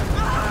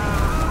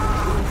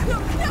 No,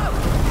 no!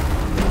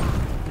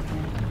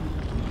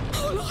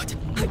 Oh, Lord!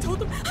 I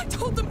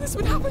told them this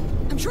would happen!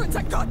 I'm sure it's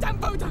that goddamn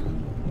boat!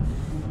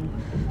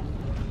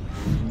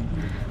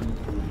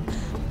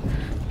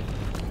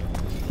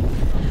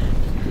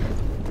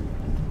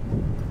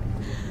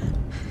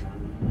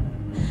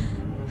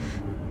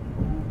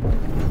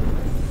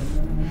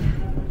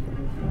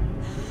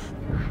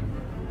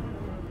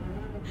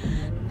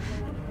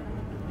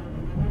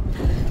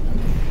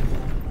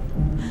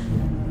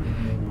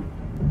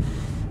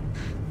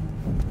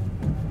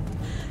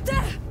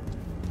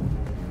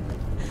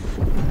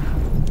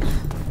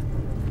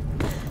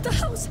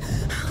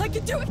 I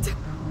can do it!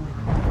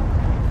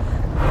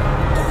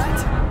 What?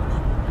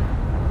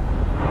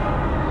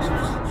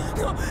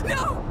 No!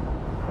 No!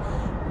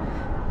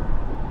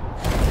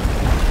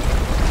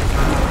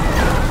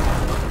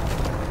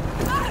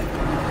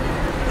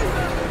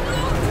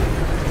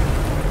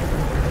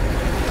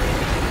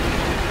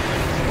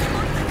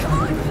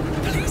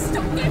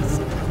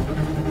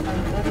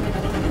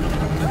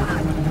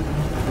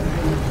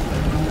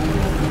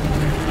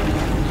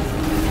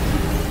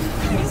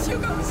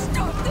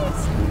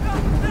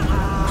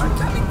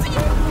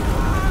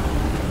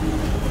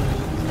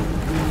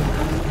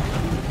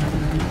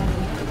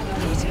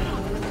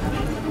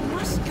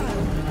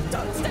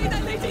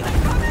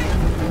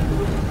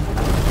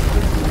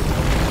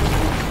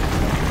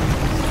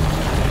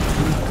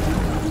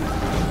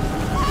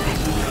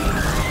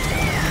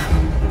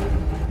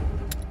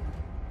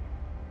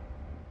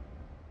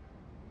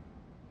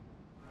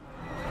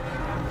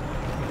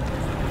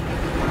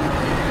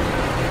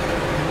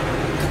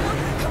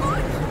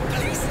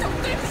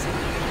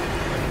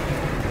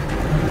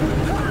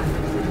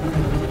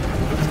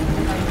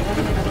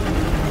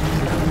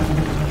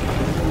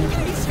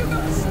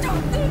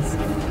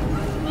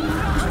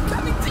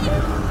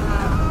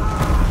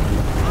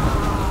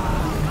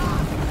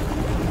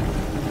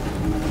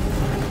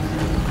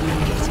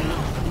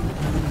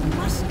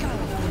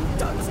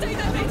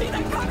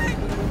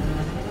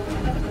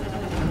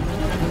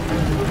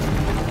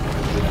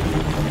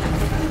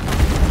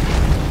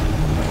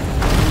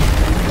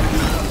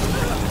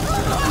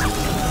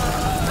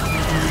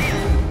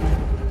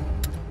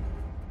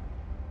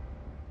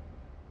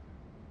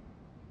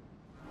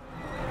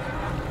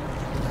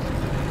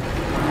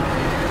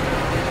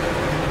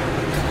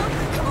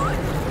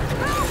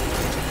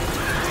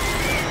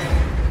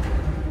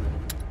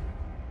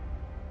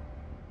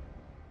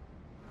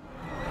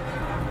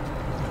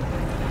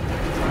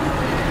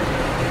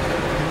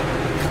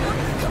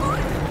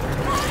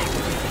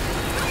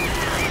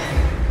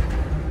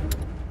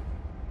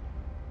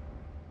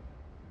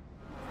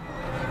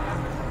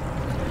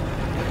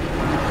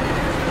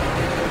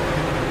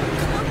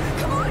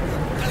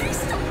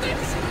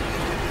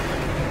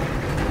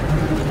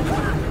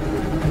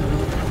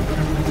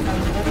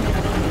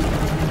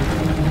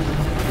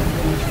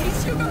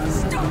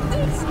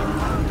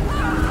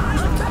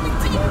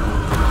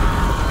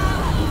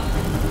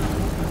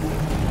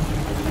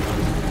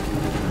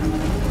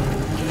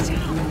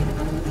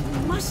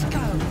 Let's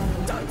go.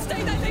 Don't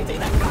stay there, lady.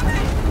 They're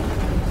coming.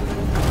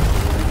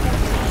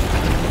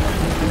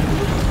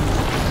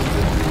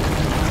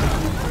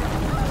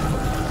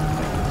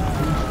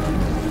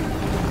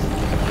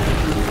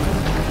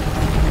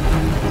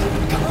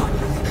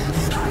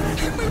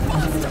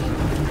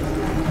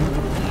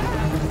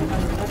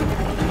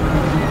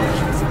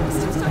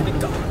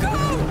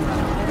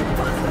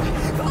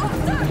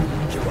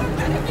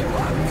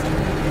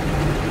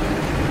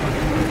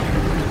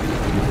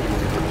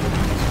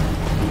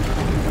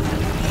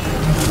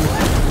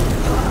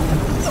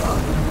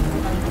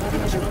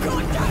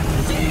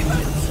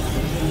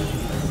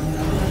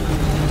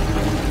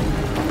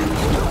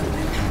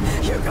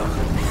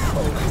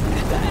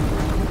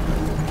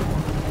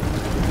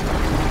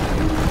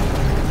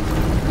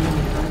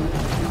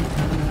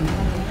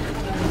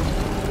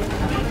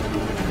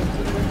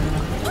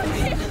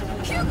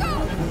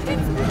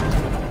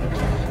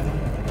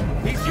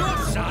 He's your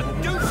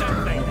son! Do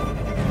something!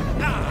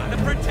 Ah, the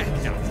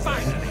Protector,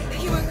 finally!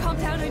 He won't calm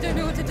down. I don't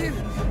know what to do.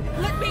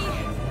 Let me...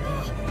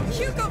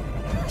 Hugo!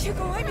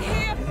 Hugo, I'm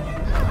here!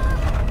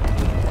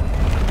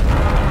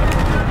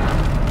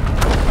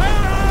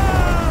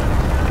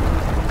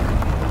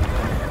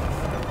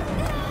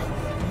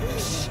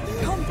 Shh!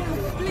 Calm down,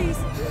 please!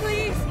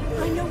 Please!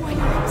 I know why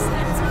you're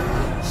upset.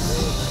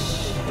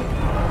 Shh!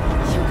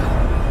 Hugo!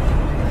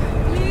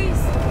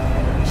 Please!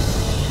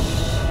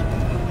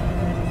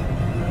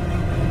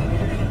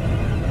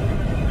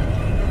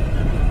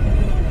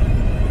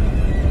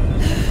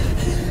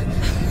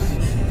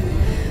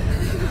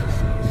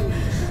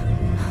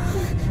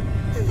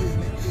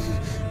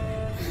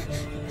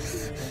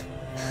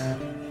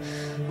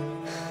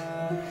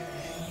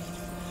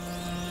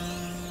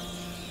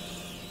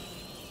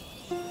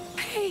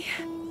 Hey!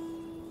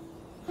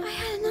 I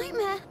had a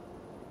nightmare.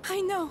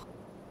 I know.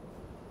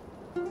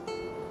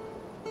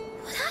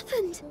 What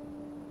happened?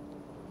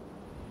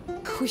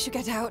 We should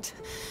get out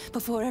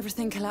before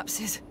everything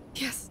collapses.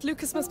 Yes,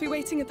 Lucas must be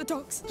waiting at the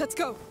docks. Let's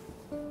go.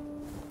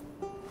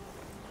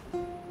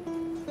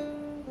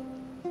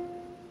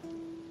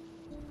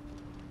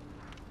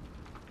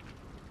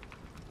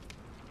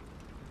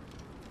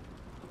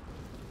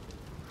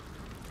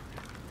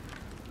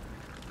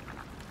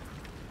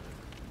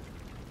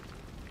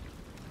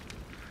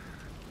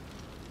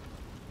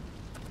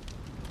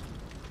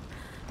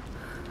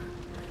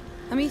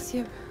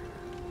 Amicia.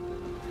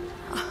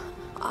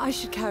 I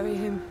should carry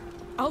him.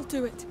 I'll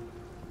do it.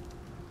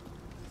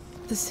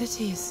 The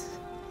city's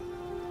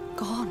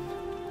gone.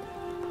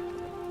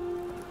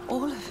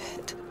 All of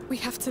it. We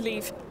have to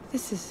leave.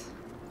 This is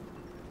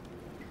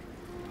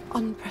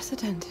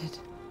unprecedented.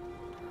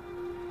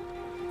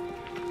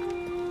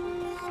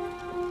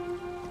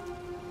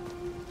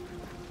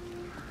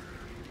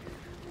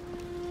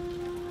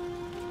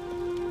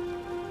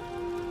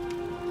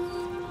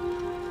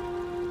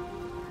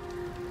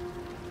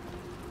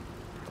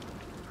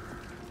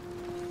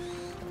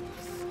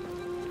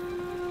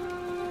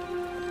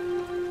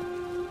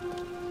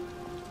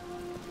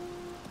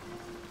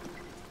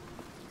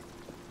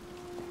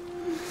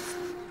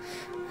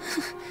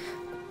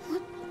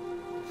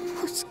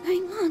 What's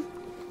going on?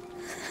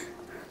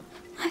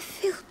 I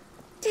feel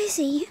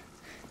dizzy.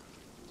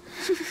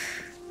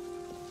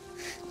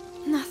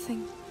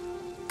 Nothing.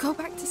 Go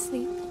back to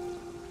sleep.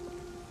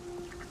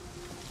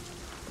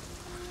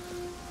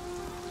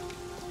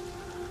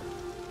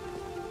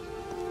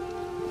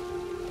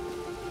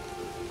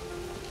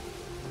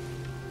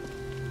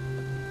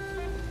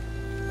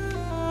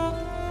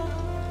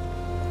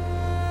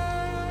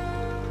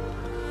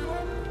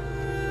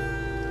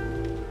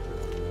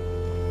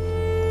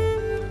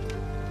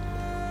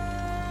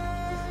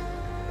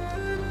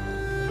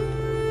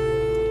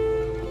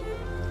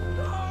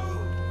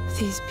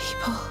 These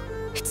people.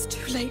 It's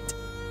too late.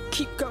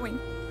 Keep going.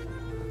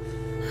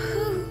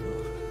 Who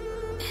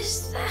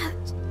is that?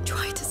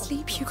 Try to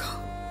sleep, Hugo.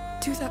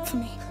 Do that for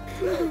me.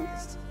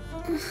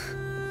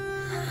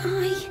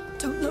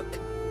 Don't look.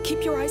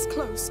 Keep your eyes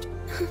closed.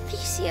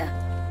 Amicia,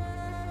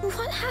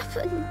 what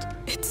happened?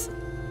 It's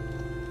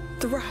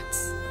the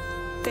rats.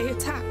 They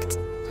attacked.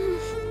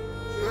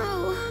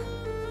 No.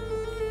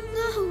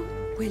 No.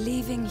 We're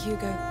leaving,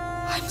 Hugo.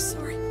 I'm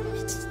sorry.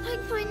 It's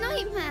like my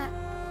nightmare.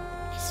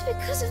 It's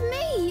because of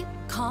me.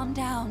 Calm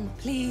down,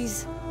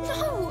 please.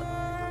 No.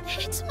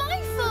 It's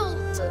my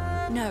fault.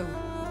 No.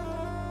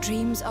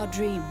 Dreams are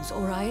dreams,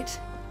 all right?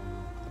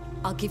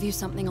 I'll give you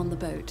something on the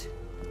boat.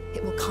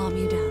 It will calm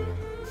you down.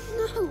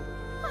 No.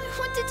 I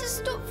wanted to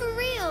stop for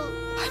real.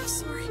 I'm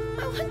sorry.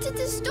 I wanted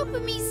to stop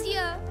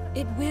Amicia.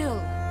 It will.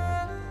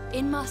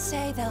 In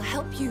Marseille, they'll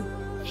help you.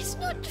 It's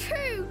not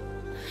true.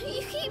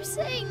 You keep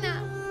saying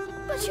that.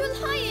 But you're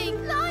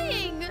lying.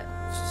 Lying.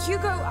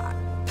 Hugo,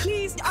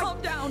 please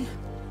calm down.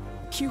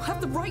 You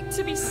have the right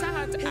to be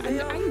sad and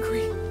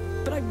angry,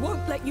 but I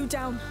won't let you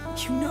down.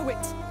 You know it.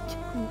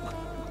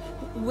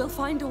 We'll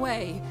find a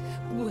way.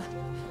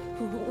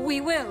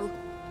 We will.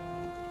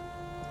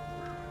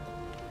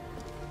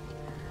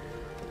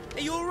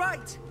 Are you all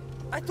right?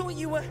 I thought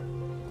you were...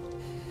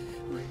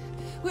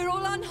 We're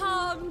all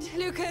unharmed,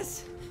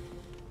 Lucas.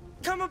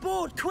 Come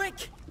aboard,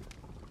 quick!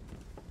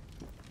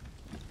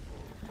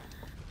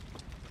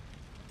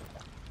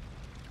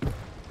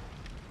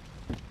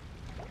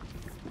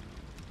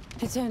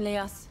 It's only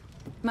us.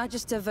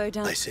 Magister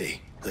Vaudin. I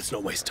see. Let's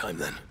not waste time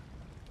then.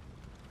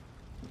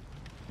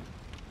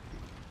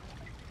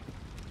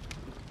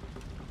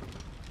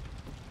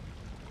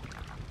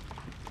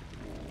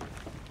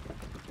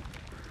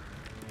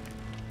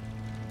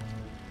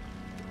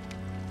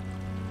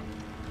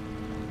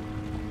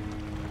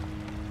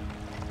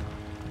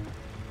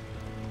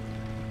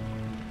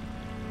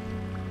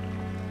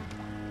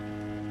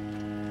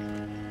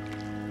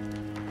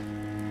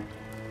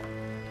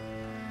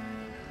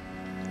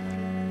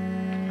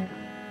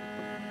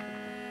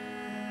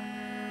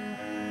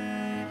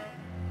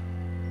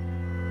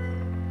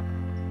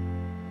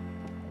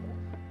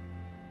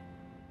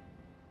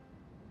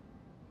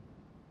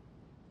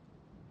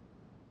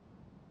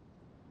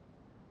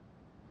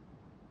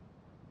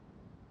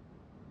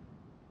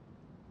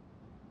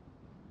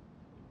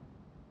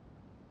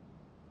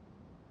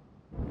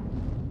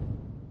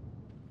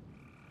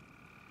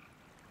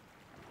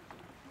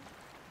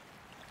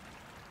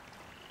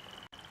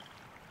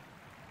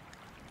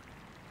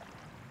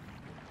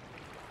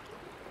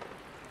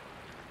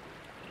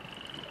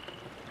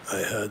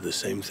 I heard the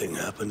same thing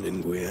happened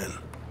in Guyenne.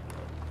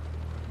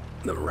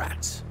 The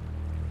rats.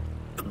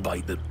 The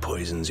bite that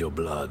poisons your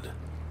blood.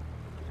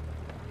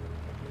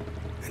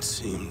 It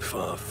seemed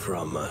far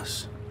from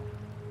us.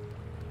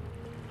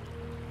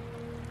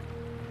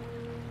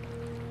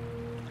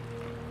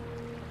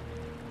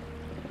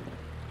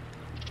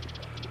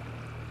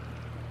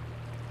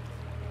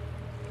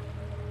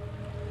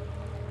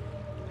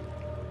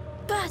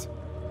 But,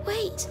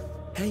 wait.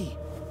 Hey,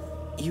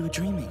 you were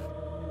dreaming.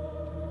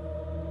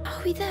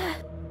 Are we there?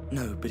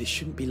 No, but it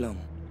shouldn't be long.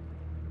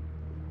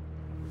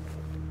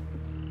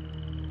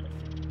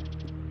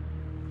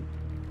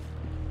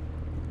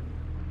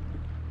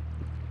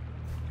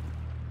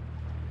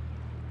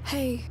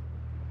 Hey.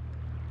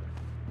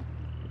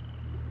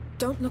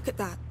 Don't look at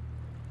that.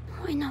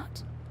 Why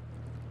not?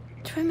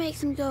 Try and make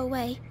them go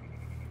away.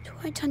 It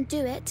won't undo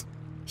it.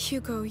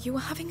 Hugo, you were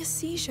having a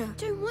seizure. I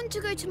don't want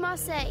to go to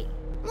Marseille.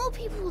 More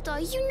people will die,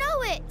 you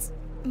know it!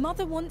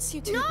 Mother wants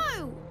you to...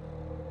 No!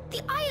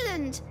 The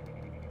island!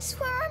 It's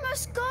where I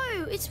must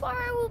go. It's where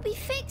I will be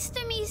fixed,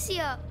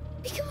 Amicia.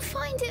 We can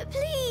find it,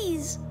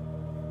 please.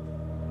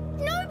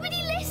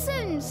 Nobody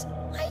listens.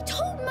 I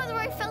told Mother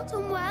I felt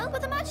unwell,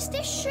 but the Majesty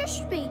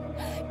shushed me.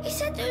 He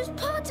said it was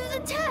part of the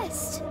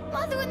test.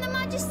 Mother and the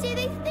Majesty,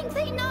 they think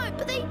they know,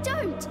 but they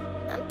don't.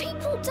 And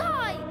people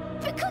die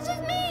because of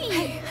me.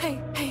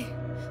 Hey.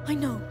 I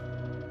know.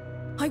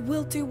 I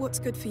will do what's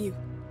good for you.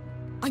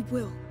 I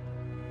will.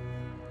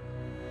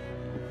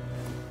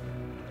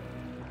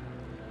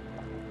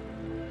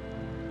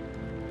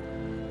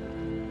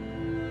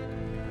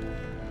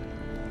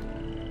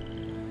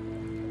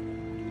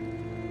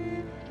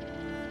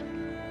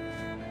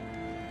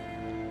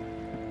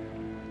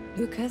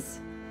 Lucas,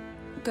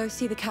 go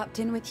see the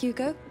captain with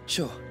Hugo.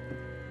 Sure.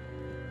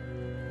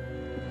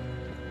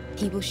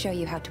 He will show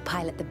you how to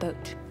pilot the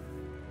boat.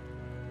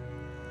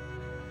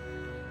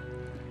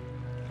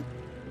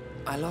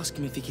 I'll ask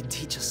him if he can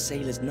teach us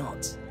sailors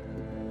knots.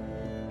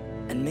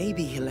 And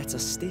maybe he'll let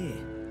us steer.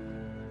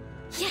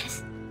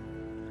 Yes.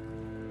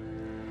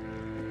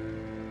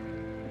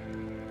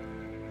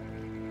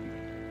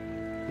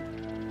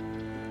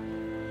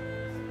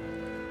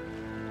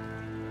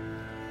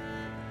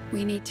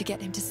 We need to get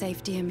him to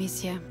safety,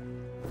 Amicia.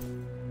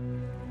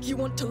 You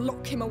want to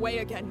lock him away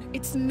again.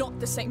 It's not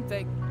the same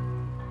thing.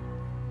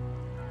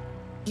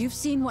 You've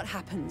seen what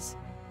happens.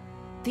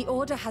 The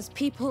Order has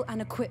people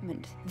and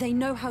equipment. They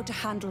know how to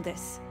handle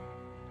this.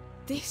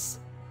 This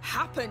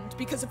happened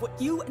because of what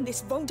you and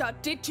this Vaudin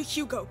did to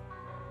Hugo.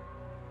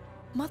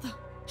 Mother,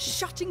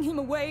 shutting him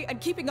away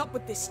and keeping up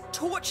with this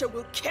torture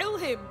will kill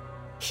him.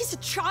 He's a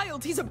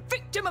child. He's a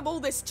victim of all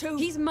this too.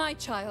 He's my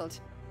child.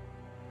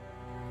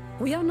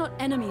 We are not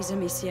enemies,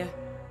 Amicia.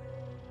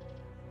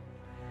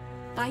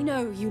 I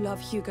know you love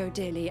Hugo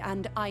dearly,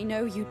 and I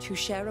know you two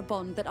share a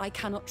bond that I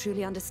cannot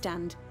truly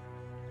understand.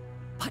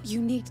 But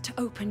you need to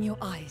open your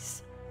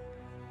eyes.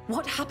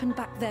 What happened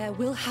back there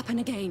will happen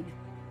again.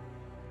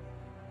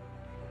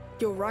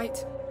 You're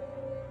right.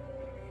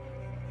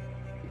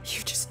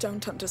 You just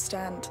don't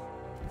understand.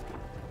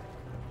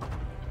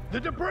 The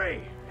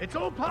debris! It's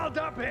all piled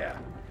up here!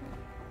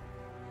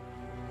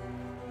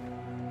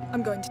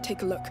 I'm going to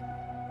take a look.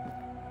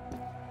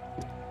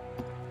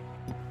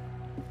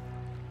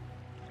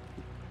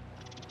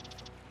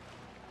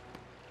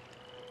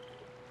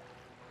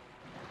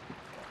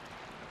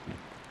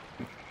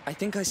 I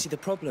think I see the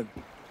problem.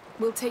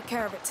 We'll take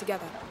care of it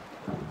together.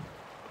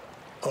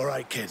 All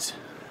right, kids.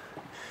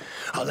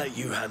 I'll let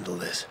you handle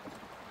this.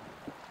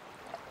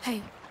 Hey,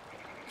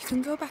 you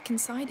can go back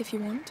inside if you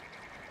want.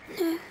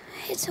 No,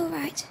 it's all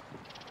right.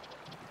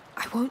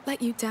 I won't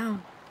let you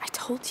down. I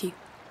told you.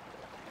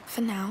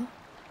 For now,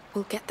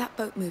 we'll get that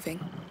boat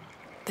moving.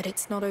 But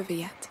it's not over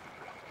yet.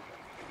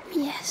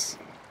 Yes,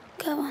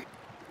 go on.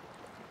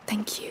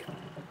 Thank you.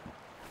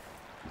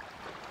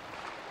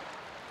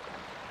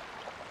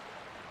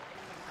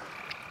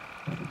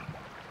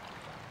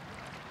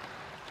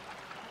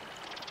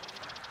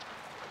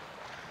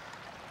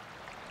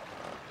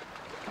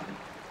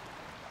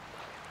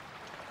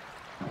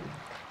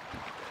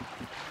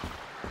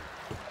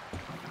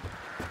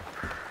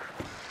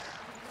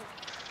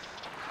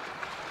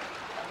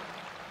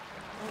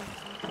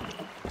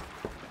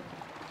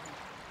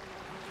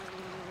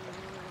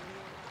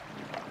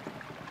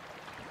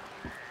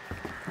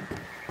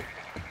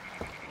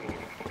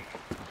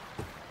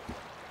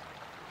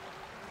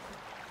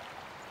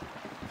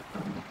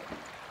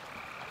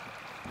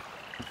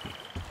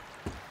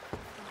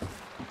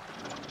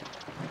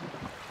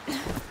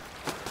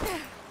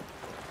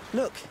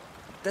 Look,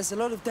 there's a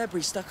lot of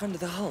debris stuck under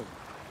the hull.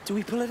 Do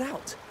we pull it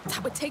out?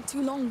 That would take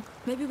too long.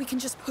 Maybe we can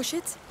just push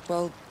it?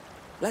 Well,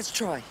 let's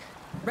try.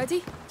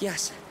 Ready?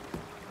 Yes.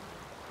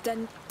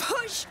 Then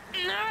push!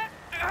 Oh,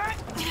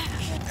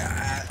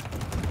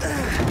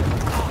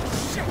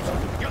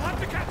 shit! You'll have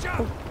to catch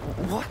up!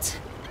 What?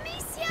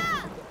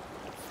 Amicia!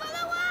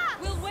 Follow her!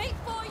 We'll wait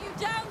for you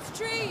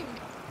downstream!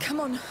 Come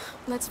on,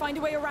 let's find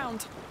a way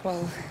around.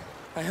 Well,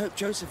 I hope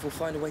Joseph will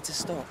find a way to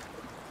stop.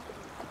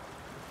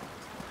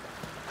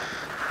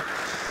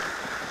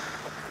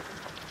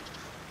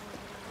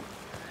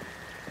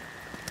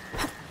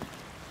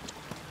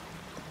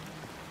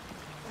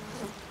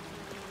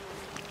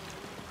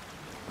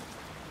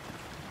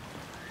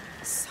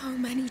 So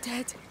many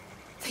dead.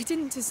 They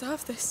didn't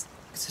deserve this.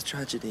 It's a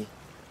tragedy.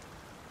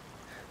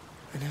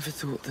 I never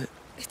thought that...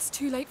 It's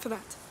too late for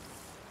that.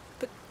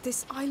 But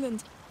this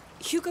island,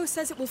 Hugo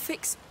says it will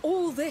fix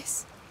all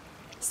this.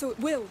 So it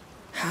will.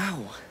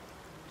 How?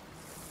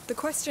 The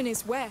question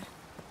is where?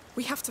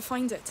 We have to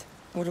find it.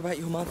 What about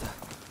your mother?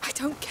 I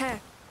don't care.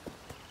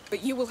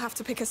 But you will have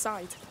to pick a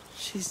side.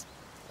 She's...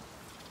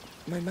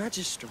 my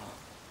magistrar.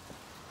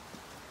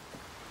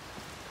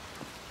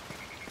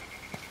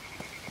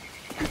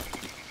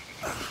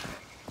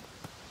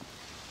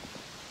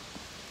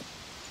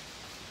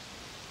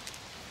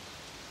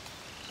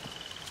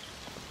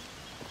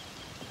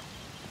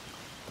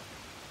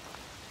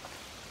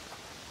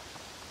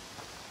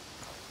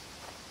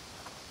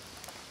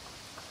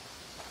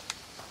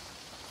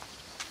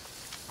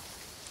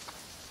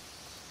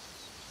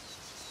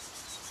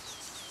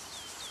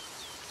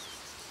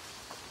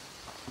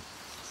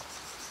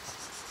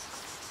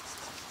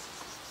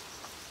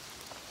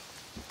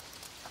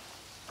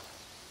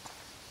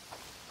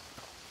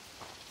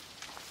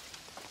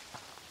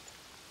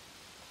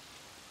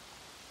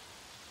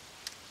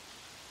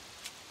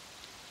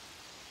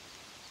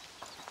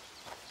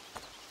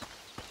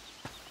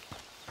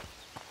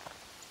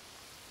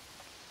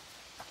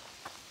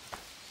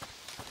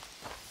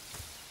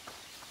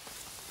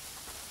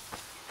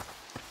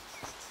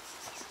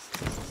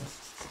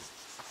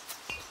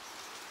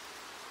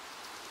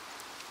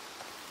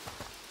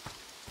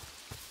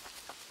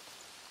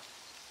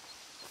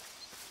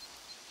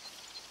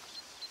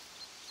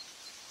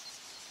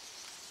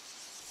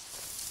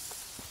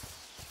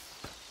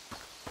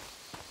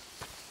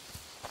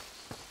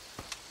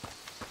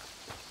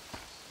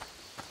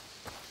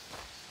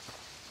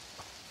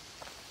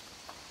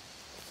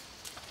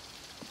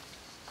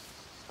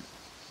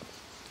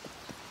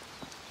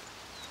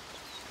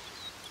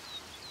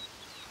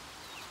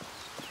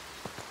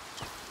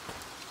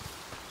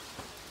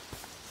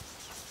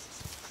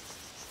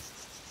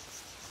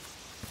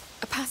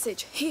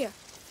 Passage, here.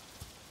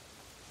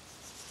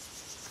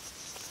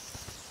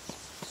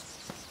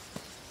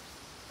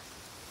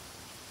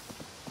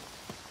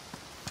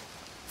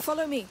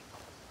 Follow me.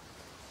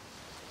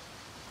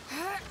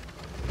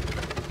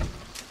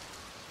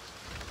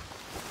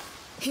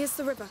 Here's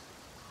the river.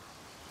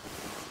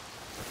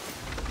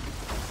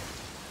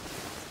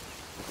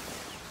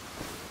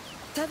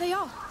 There they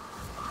are.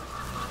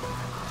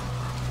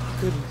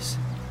 Goodness.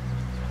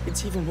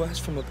 It's even worse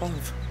from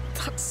above.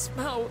 That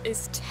smell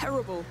is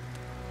terrible.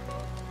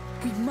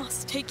 We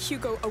must take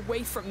Hugo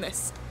away from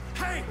this.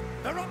 Hey!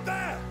 They're up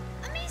there!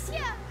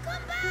 Amicia,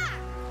 come back!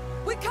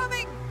 We're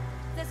coming!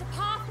 There's a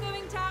path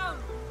going down.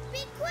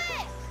 Be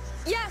quick!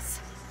 Yes!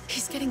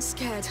 He's getting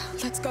scared.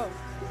 Let's go.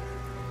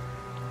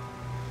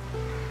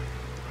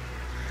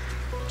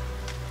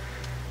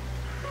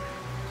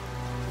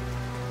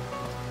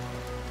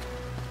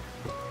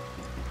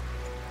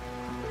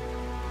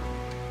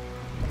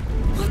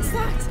 What's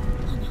that?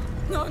 Oh,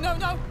 no, no, no,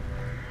 no!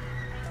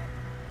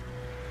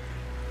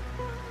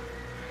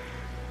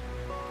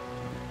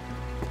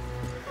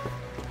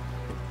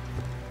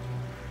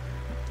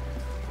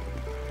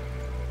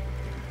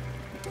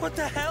 What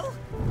the hell?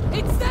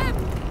 It's them!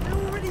 They're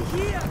already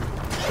here!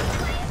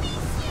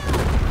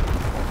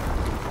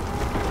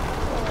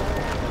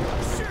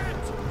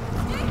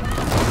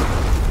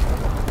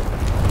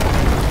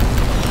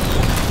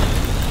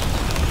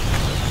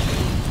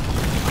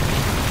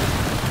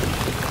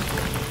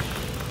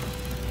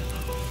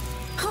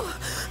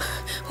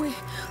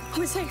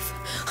 We're safe,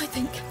 I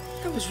think.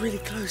 That was really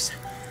close.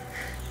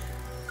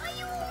 Are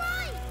you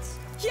alright?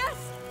 Yes!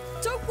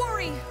 Don't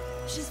worry!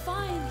 She's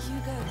fine,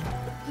 Hugo.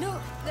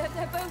 Look,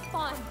 they're both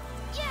fine.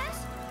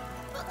 Yes,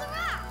 but the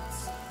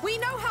rats! We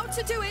know how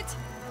to do it!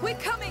 We're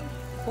coming!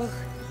 Well,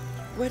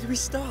 where do we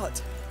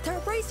start? There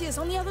are braziers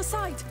on the other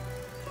side.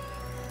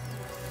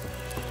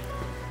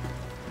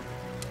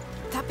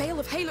 That bale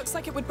of hay looks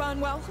like it would burn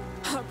well,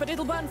 but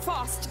it'll burn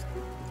fast.